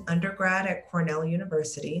was an undergrad at Cornell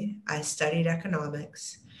University. I studied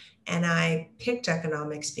economics, and I picked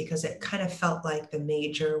economics because it kind of felt like the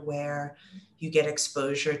major where you get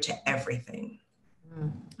exposure to everything.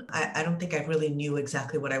 I don't think I really knew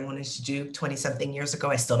exactly what I wanted to do 20-something years ago.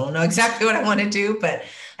 I still don't know exactly what I want to do, but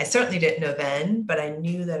I certainly didn't know then. But I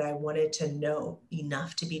knew that I wanted to know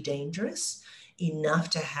enough to be dangerous, enough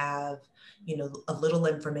to have, a little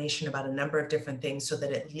information about a number of different things, so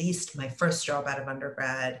that at least my first job out of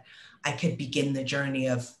undergrad, I could begin the journey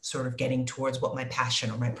of sort of getting towards what my passion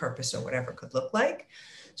or my purpose or whatever could look like.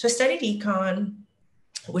 So I studied econ,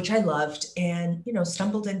 which I loved, and,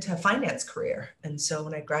 stumbled into a finance career. And so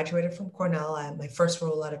when I graduated from Cornell, my first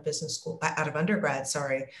role out of undergrad,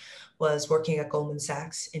 was working at Goldman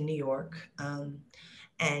Sachs in New York.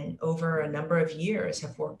 And over a number of years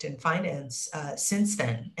have worked in finance since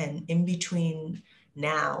then. And in between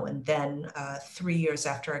now and then, 3 years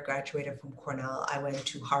after I graduated from Cornell, I went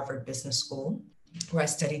to Harvard Business School, where I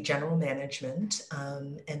studied general management,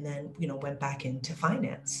 and then, went back into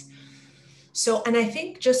finance. So, and I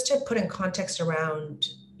think just to put in context around,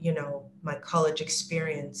 my college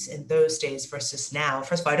experience in those days versus now,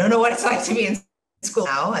 first of all, I don't know what it's like to be in school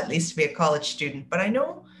now, at least to be a college student, but I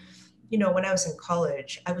know, when I was in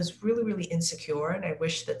college, I was really, really insecure, and I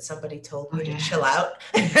wish that somebody told me to chill out.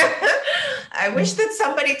 I wish that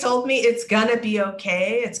somebody told me it's gonna be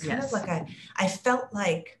okay. It's kind of like I felt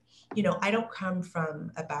like, I don't come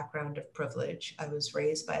from a background of privilege. I was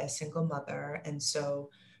raised by a single mother. And so,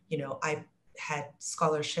 I had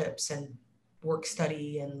scholarships and work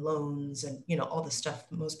study and loans and, all the stuff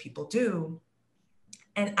most people do.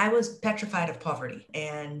 And I was petrified of poverty.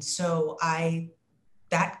 And so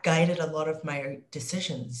that guided a lot of my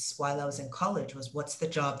decisions while I was in college, was what's the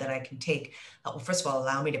job that I can take that will, first of all,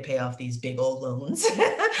 allow me to pay off these big old loans.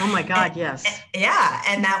 Oh my God, yes.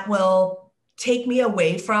 And that will take me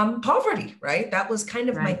away from poverty, right? That was kind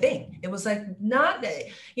of my thing. It was like not,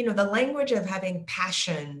 the language of having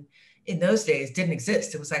passion in those days didn't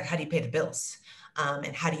exist. It was like, how do you pay the bills?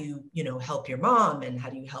 And how do you, help your mom, and how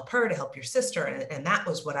do you help her to help your sister? And that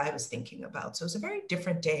was what I was thinking about. So it was a very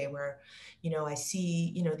different day where, I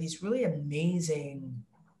see, these really amazing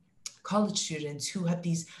college students who have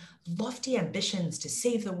these lofty ambitions to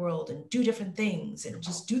save the world and do different things and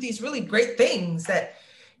just do these really great things that,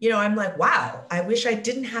 I'm like, wow, I wish I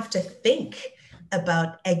didn't have to think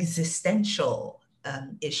about existential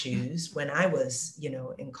issues when I was,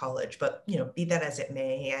 in college, but, be that as it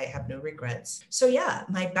may, I have no regrets. So yeah,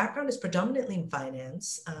 my background is predominantly in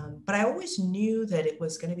finance, but I always knew that it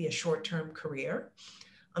was going to be a short-term career.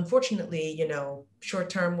 Unfortunately,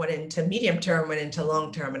 short-term went into medium-term, went into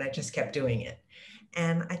long-term, and I just kept doing it.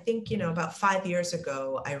 And I think, about 5 years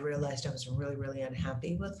ago, I realized I was really, really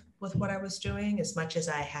unhappy with what I was doing. As much as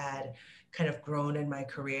I had kind of grown in my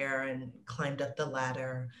career and climbed up the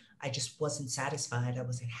ladder, I just wasn't satisfied. I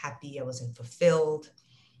wasn't happy. I wasn't fulfilled.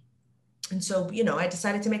 And so, I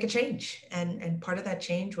decided to make a change. And part of that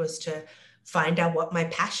change was to find out what my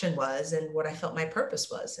passion was and what I felt my purpose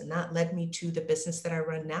was. And that led me to the business that I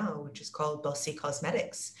run now, which is called Belsi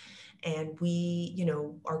Cosmetics. And we,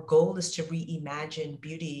 our goal is to reimagine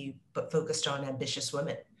beauty, but focused on ambitious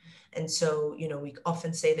women. And so, we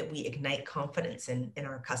often say that we ignite confidence in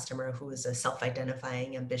our customer, who is a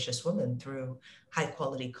self-identifying ambitious woman, through high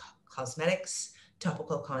quality cosmetics,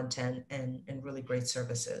 topical content, and really great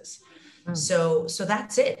services. So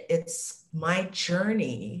that's it. It's my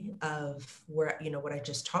journey of where, what I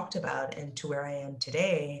just talked about and to where I am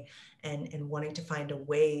today, and wanting to find a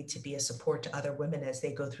way to be a support to other women as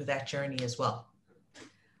they go through that journey as well.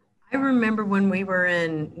 I remember when we were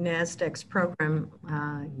in NASDAQ's program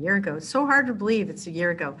a year ago. It's so hard to believe it's a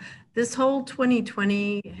year ago. This whole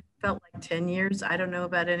 2020 felt like 10 years. I don't know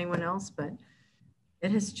about anyone else, but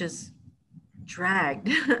it has just dragged.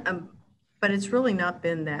 But it's really not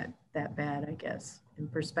been that bad, I guess, in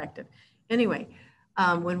perspective. Anyway,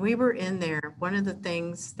 when we were in there, one of the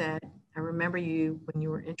things that I remember when you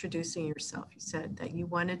were introducing yourself, you said that you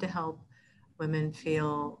wanted to help women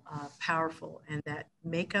feel powerful, and that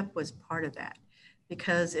makeup was part of that,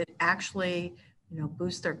 because it actually,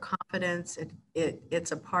 boosts their confidence.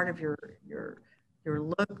 It's a part of your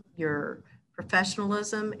look, your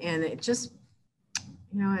professionalism, and it just,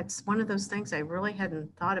 it's one of those things I really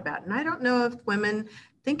hadn't thought about. And I don't know if women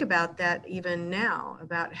think about that even now,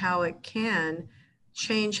 about how it can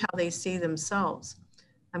change how they see themselves.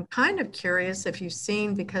 I'm kind of curious if you've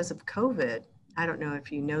seen, because of COVID, I don't know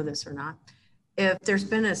if you know this or not, if there's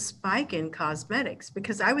been a spike in cosmetics,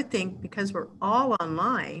 because I would think because we're all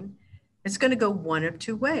online, it's going to go one of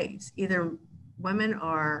two ways. Either women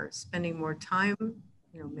are spending more time,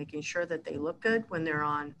 making sure that they look good when they're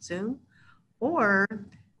on Zoom, or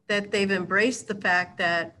that they've embraced the fact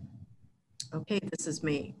that, okay, this is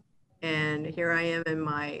me, and here I am in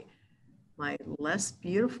my less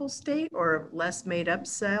beautiful state or less made up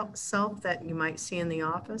self that you might see in the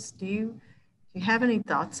office. Do you have any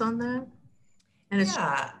thoughts on that? And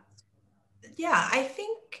yeah, I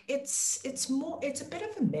think it's a bit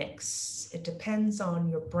of a mix. It depends on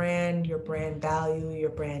your brand value, your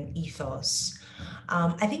brand ethos.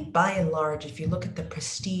 I think by and large, if you look at the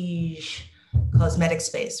prestige cosmetic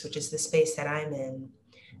space, which is the space that I'm in,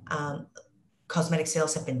 cosmetic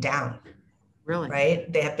sales have been down. Really?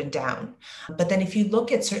 Right? They have been down. But then if you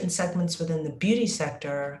look at certain segments within the beauty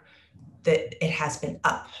sector, that it has been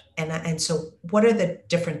up. And so what are the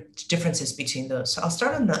differences between those? So I'll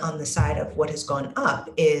start on the side of what has gone up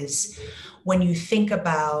is when you think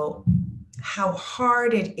about how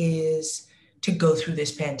hard it is to go through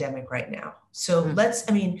this pandemic right now. So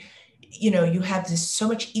you have so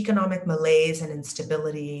much economic malaise and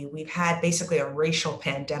instability. We've had basically a racial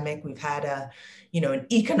pandemic. We've had an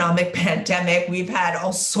economic pandemic. We've had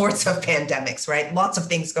all sorts of pandemics, right? Lots of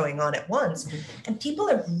things going on at once. And people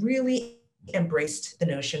have really embraced the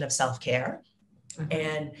notion of self-care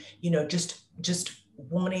and, just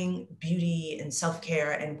wanting beauty and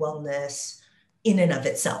self-care and wellness in and of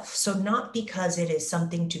itself. So not because it is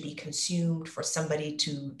something to be consumed for somebody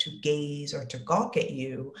to gaze or to gawk at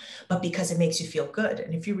you, but because it makes you feel good.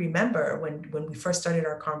 And if you remember when we first started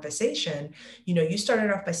our conversation, you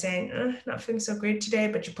started off by saying, not feeling so great today,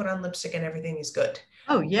 but you put on lipstick and everything is good.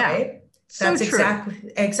 Oh yeah. Right? That's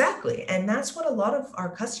exactly. And that's what a lot of our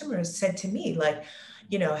customers said to me, like,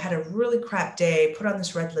 had a really crap day, put on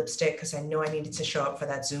this red lipstick because I know I needed to show up for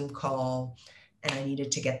that Zoom call and I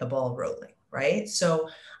needed to get the ball rolling. Right. So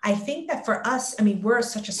I think that for us, we're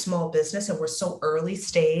such a small business and we're so early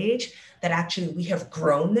stage that actually we have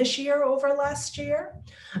grown this year over last year.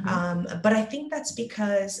 But I think that's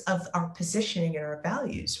because of our positioning and our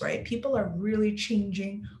values, right? People are really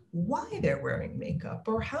changing why they're wearing makeup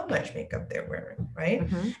or how much makeup they're wearing, right?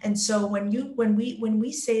 And so when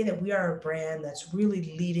we say that we are a brand that's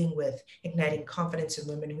really leading with igniting confidence in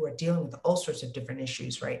women who are dealing with all sorts of different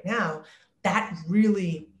issues right now, that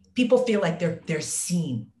really, people feel like they're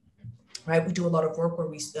seen, right? We do a lot of work where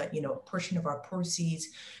we, a portion of our proceeds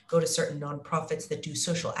go to certain nonprofits that do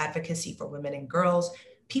social advocacy for women and girls.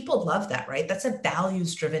 People love that, right? That's a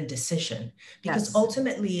values-driven decision because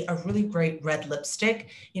ultimately a really great red lipstick,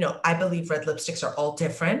 I believe red lipsticks are all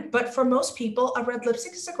different, but for most people, a red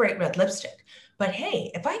lipstick is a great red lipstick. But hey,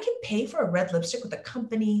 if I can pay for a red lipstick with a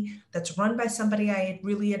company that's run by somebody I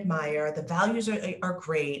really admire, the values are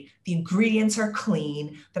great, the ingredients are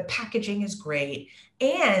clean, the packaging is great,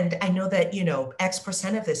 and I know that,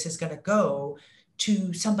 X% of this is going to go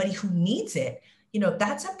to somebody who needs it,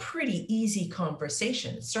 that's a pretty easy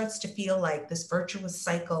conversation. It starts to feel like this virtuous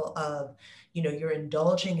cycle of, you're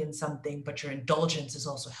indulging in something, but your indulgence is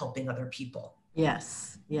also helping other people.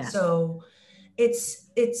 Yes. Yeah. So it's,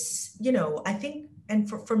 I think, and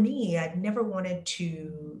for me, I've never wanted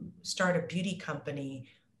to start a beauty company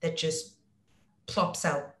that just plops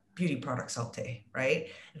out beauty products all day, right?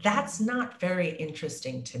 That's not very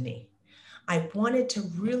interesting to me. I wanted to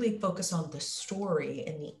really focus on the story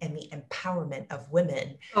and the empowerment of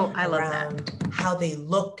women around how they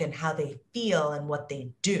look and how they feel and what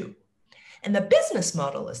they do. And the business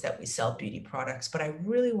model is that we sell beauty products, but I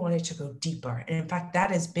really wanted to go deeper. And in fact, that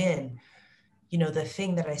has been, you know, the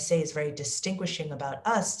thing that I say is very distinguishing about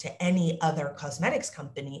us to any other cosmetics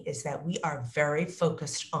company is that we are very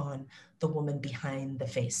focused on the woman behind the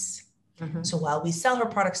face. So while we sell her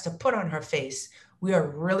products to put on her face, we are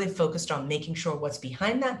really focused on making sure what's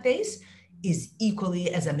behind that face is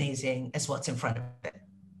equally as amazing as what's in front of it.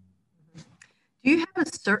 Do you have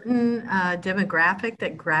a certain demographic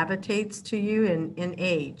that gravitates to you in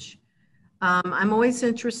age? I'm always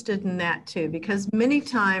interested in that too, because many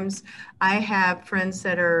times I have friends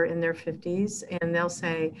that are in their 50s and they'll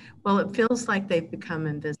say, well, it feels like they've become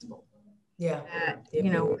invisible. Yeah.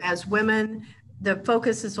 You know, as women, the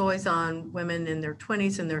focus is always on women in their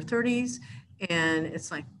 20s and their 30s. And it's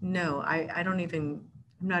like, no, I'm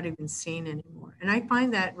not even seen anymore. And I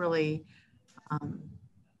find that really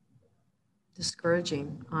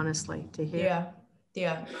discouraging, honestly, to hear.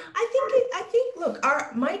 Yeah. I think, look,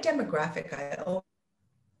 my demographic, I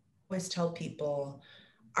always tell people,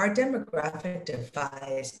 our demographic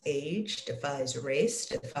defies age, defies race,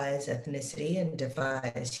 defies ethnicity, and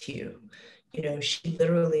defies hue. You know, she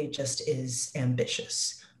literally just is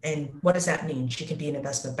ambitious. And what does that mean? She can be an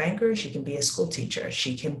investment banker. She can be a school teacher.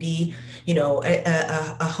 She can be, you know,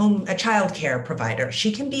 a child care provider.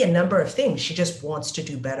 She can be a number of things. She just wants to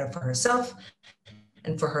do better for herself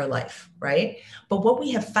and for her life, right? But what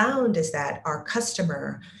we have found is that our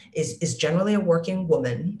customer is generally a working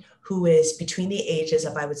woman who is between the ages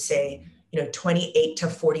of, I would say, you know, 28 to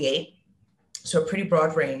 48. So a pretty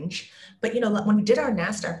broad range. But, you know, when we did our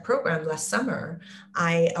NASDAQ program last summer,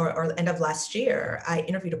 or end of last year, I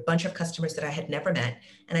interviewed a bunch of customers that I had never met.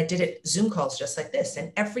 And I did it Zoom calls just like this.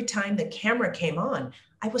 And every time the camera came on,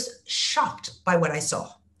 I was shocked by what I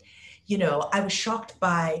saw. You know, I was shocked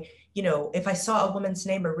by, you know, if I saw a woman's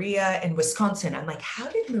name, Maria in Wisconsin, I'm like, how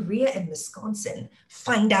did Maria in Wisconsin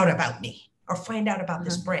find out about me or find out about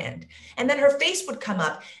this brand? And then her face would come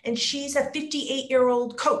up and she's a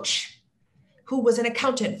 58-year-old coach who was an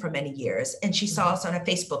accountant for many years. And she saw us on a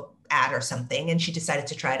Facebook ad or something and she decided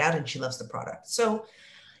to try it out and she loves the product. So,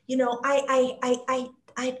 you know, I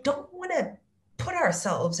don't want to put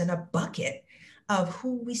ourselves in a bucket of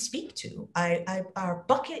who we speak to. Our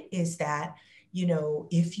bucket is that, you know,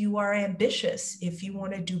 if you are ambitious, if you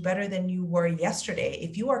want to do better than you were yesterday,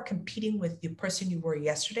 if you are competing with the person you were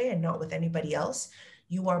yesterday and not with anybody else,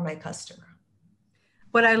 you are my customer.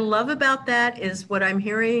 What I love about that is what I'm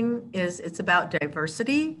hearing is it's about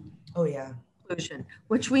diversity. Oh, yeah. Inclusion,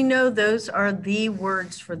 which we know those are the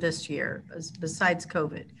words for this year, besides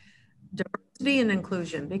COVID. Diversity and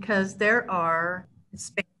inclusion, because it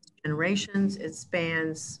spans generations, it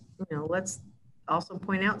spans, you know, let's also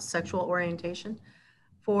point out sexual orientation.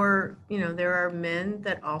 For, you know, there are men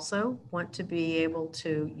that also want to be able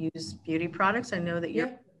to use beauty products. I know that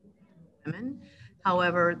you're women.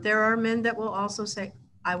 However, there are men that will also say,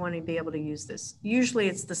 I want to be able to use this. Usually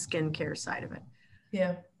it's the skincare side of it.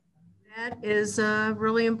 Yeah. That is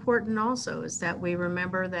really important also, is that we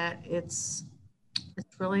remember that it's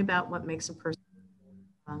really about what makes a person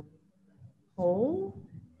whole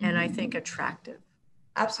and I think attractive.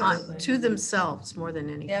 Absolutely. To themselves more than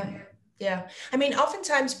anything. Yeah. Yeah. I mean,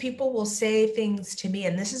 oftentimes people will say things to me,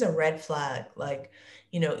 and this is a red flag, like,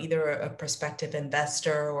 you know, either a prospective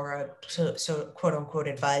investor or a so quote unquote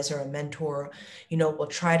advisor, a mentor, you know, will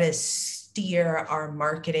try to steer our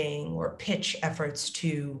marketing or pitch efforts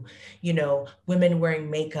to, you know, women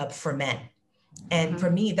wearing makeup for men. And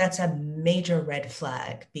for me, that's a major red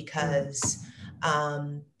flag because,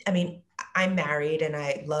 I mean, I'm married and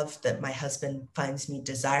I love that my husband finds me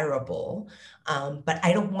desirable, but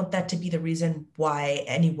I don't want that to be the reason why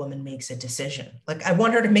any woman makes a decision. Like, I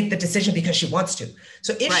want her to make the decision because she wants to.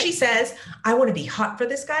 So if she says, I want to be hot for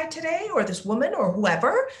this guy today or this woman or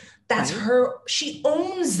whoever, that's her, she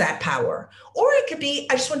owns that power. Or it could be,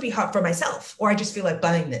 I just want to be hot for myself, or I just feel like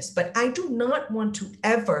buying this. But I do not want to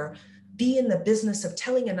ever be in the business of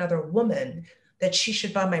telling another woman that she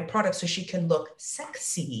should buy my product so she can look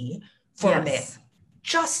sexy for a man.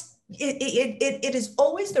 Just, it is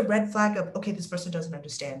always the red flag of, okay, this person doesn't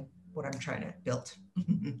understand what I'm trying to build.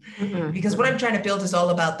 Because what I'm trying to build is all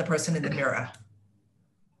about the person in the mirror.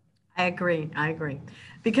 I agree.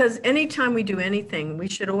 Because anytime we do anything, we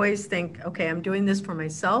should always think, okay, I'm doing this for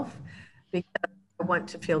myself because I want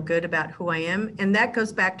to feel good about who I am. And that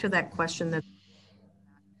goes back to that question that,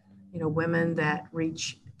 you know, women that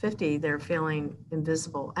reach 50, they're feeling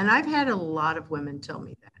invisible. And I've had a lot of women tell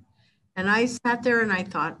me that. And I sat there and I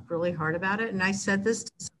thought really hard about it. And I said this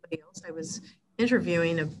to somebody else. I was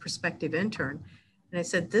interviewing a prospective intern. And I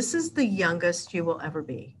said, this is the youngest you will ever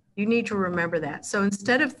be. You need to remember that. So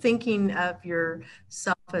instead of thinking of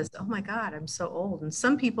yourself as, oh my God, I'm so old. And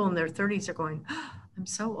some people in their 30s are going, oh, I'm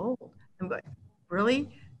so old. I'm going, really?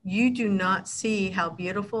 You do not see how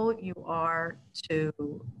beautiful you are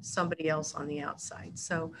to somebody else on the outside.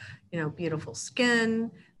 So, beautiful skin.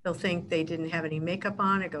 They'll think they didn't have any makeup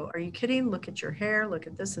on. I go, are you kidding? Look at your hair. Look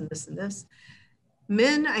at this and this and this.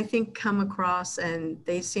 Men, I think, come across and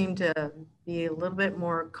they seem to be a little bit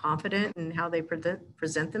more confident in how they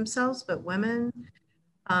present themselves. But women,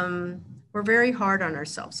 we're very hard on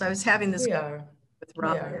ourselves. I was having this with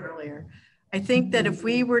Robin earlier. I think that if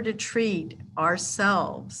we were to treat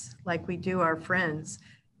ourselves like we do our friends,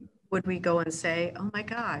 would we go and say, oh my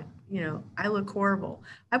God, I look horrible?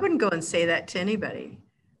 I wouldn't go and say that to anybody.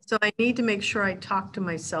 So I need to make sure I talk to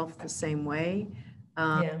myself the same way.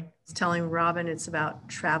 I was telling Robin it's about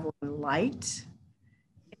traveling light.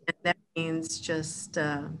 And that means just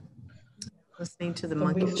listening to the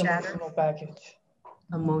monkey chatter. Emotional baggage.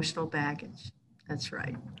 Emotional baggage. That's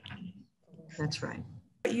right. That's right.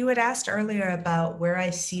 You had asked earlier about where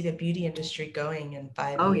I see the beauty industry going in 5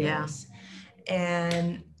 years. Oh, yeah.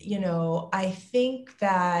 And, I think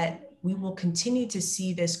that we will continue to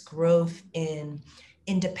see this growth in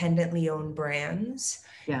independently owned brands,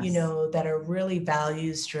 that are really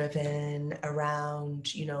values driven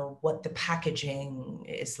around, what the packaging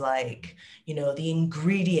is like, the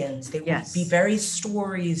ingredients. They will be very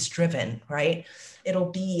stories driven, right?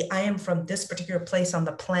 It'll be, I am from this particular place on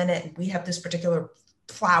the planet and we have this particular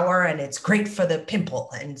flower and it's great for the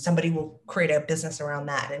pimple, and somebody will create a business around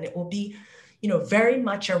that. And it will be, very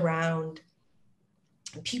much around,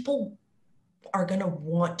 people are going to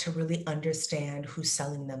want to really understand who's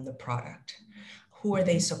selling them the product. Who are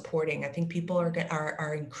they supporting? I think people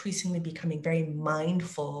are increasingly becoming very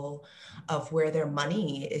mindful of where their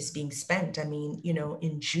money is being spent. I mean,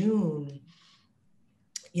 in June,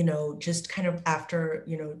 just kind of after,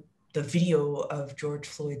 the video of George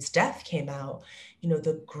Floyd's death came out,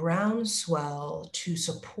 the groundswell to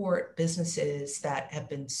support businesses that have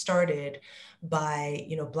been started by,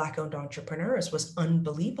 Black-owned entrepreneurs was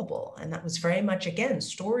unbelievable. And that was very much, again,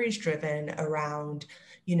 stories driven around,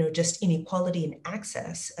 just inequality and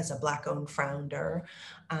access as a Black-owned founder.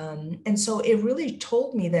 And so it really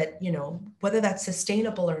told me that, whether that's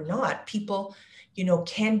sustainable or not, people,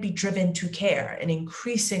 can be driven to care, and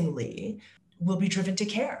increasingly will be driven to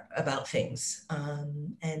care about things.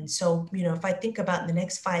 And so, if I think about in the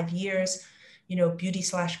next 5 years,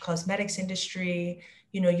 beauty/cosmetics industry,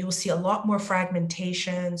 you'll see a lot more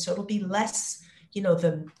fragmentation. So it'll be less,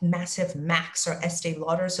 the massive Macs or Estee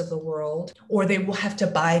Lauders of the world, or they will have to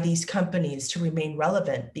buy these companies to remain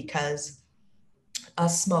relevant, because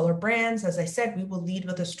us smaller brands, as I said, we will lead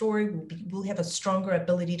with a story. We'll have a stronger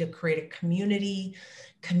ability to create a community,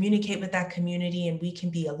 communicate with that community, and we can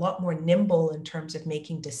be a lot more nimble in terms of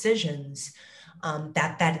making decisions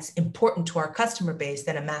that is important to our customer base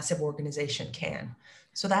than a massive organization can.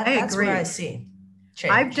 So that's what I see.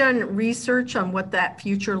 Change. I've done research on what that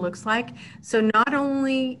future looks like. So not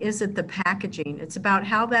only is it the packaging, it's about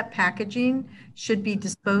how that packaging should be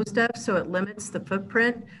disposed of so it limits the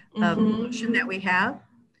footprint of pollution that we have.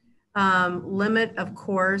 Limit, of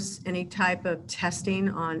course, any type of testing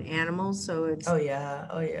on animals. So it's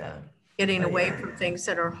getting away from things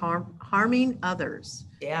that are harming others.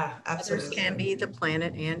 Yeah, absolutely. Others can be the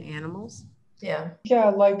planet and animals. Yeah,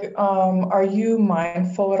 like, are you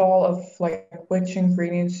mindful at all of like which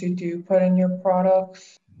ingredients you do put in your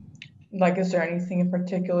products? Like, is there anything in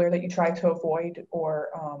particular that you try to avoid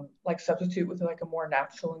or like substitute with like a more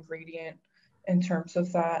natural ingredient in terms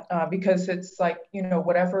of that? Because it's like,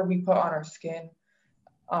 whatever we put on our skin,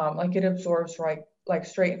 like it absorbs like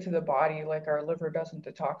straight into the body, like our liver doesn't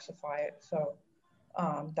detoxify it. So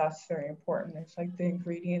that's very important. It's like the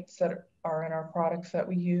ingredients that are in our products that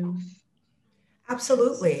we use.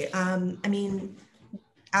 Absolutely.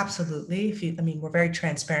 Absolutely. We're very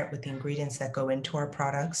transparent with the ingredients that go into our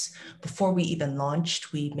products. Before we even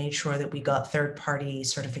launched, we made sure that we got third-party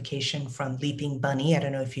certification from Leaping Bunny. I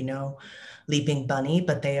don't know if you know Leaping Bunny,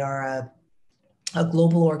 but they are a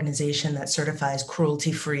global organization that certifies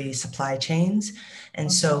cruelty-free supply chains.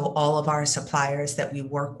 And so all of our suppliers that we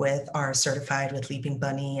work with are certified with Leaping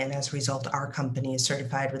Bunny. And as a result, our company is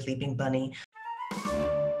certified with Leaping Bunny.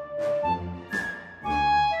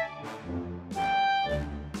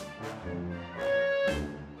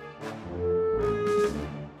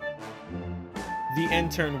 The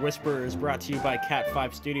Intern Whisperer is brought to you by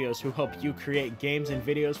Cat5 Studios, who help you create games and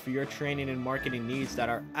videos for your training and marketing needs that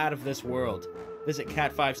are out of this world. Visit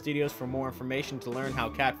Cat5 Studios for more information to learn how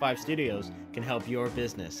Cat5 Studios can help your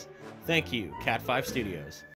business. Thank you, Cat5 Studios.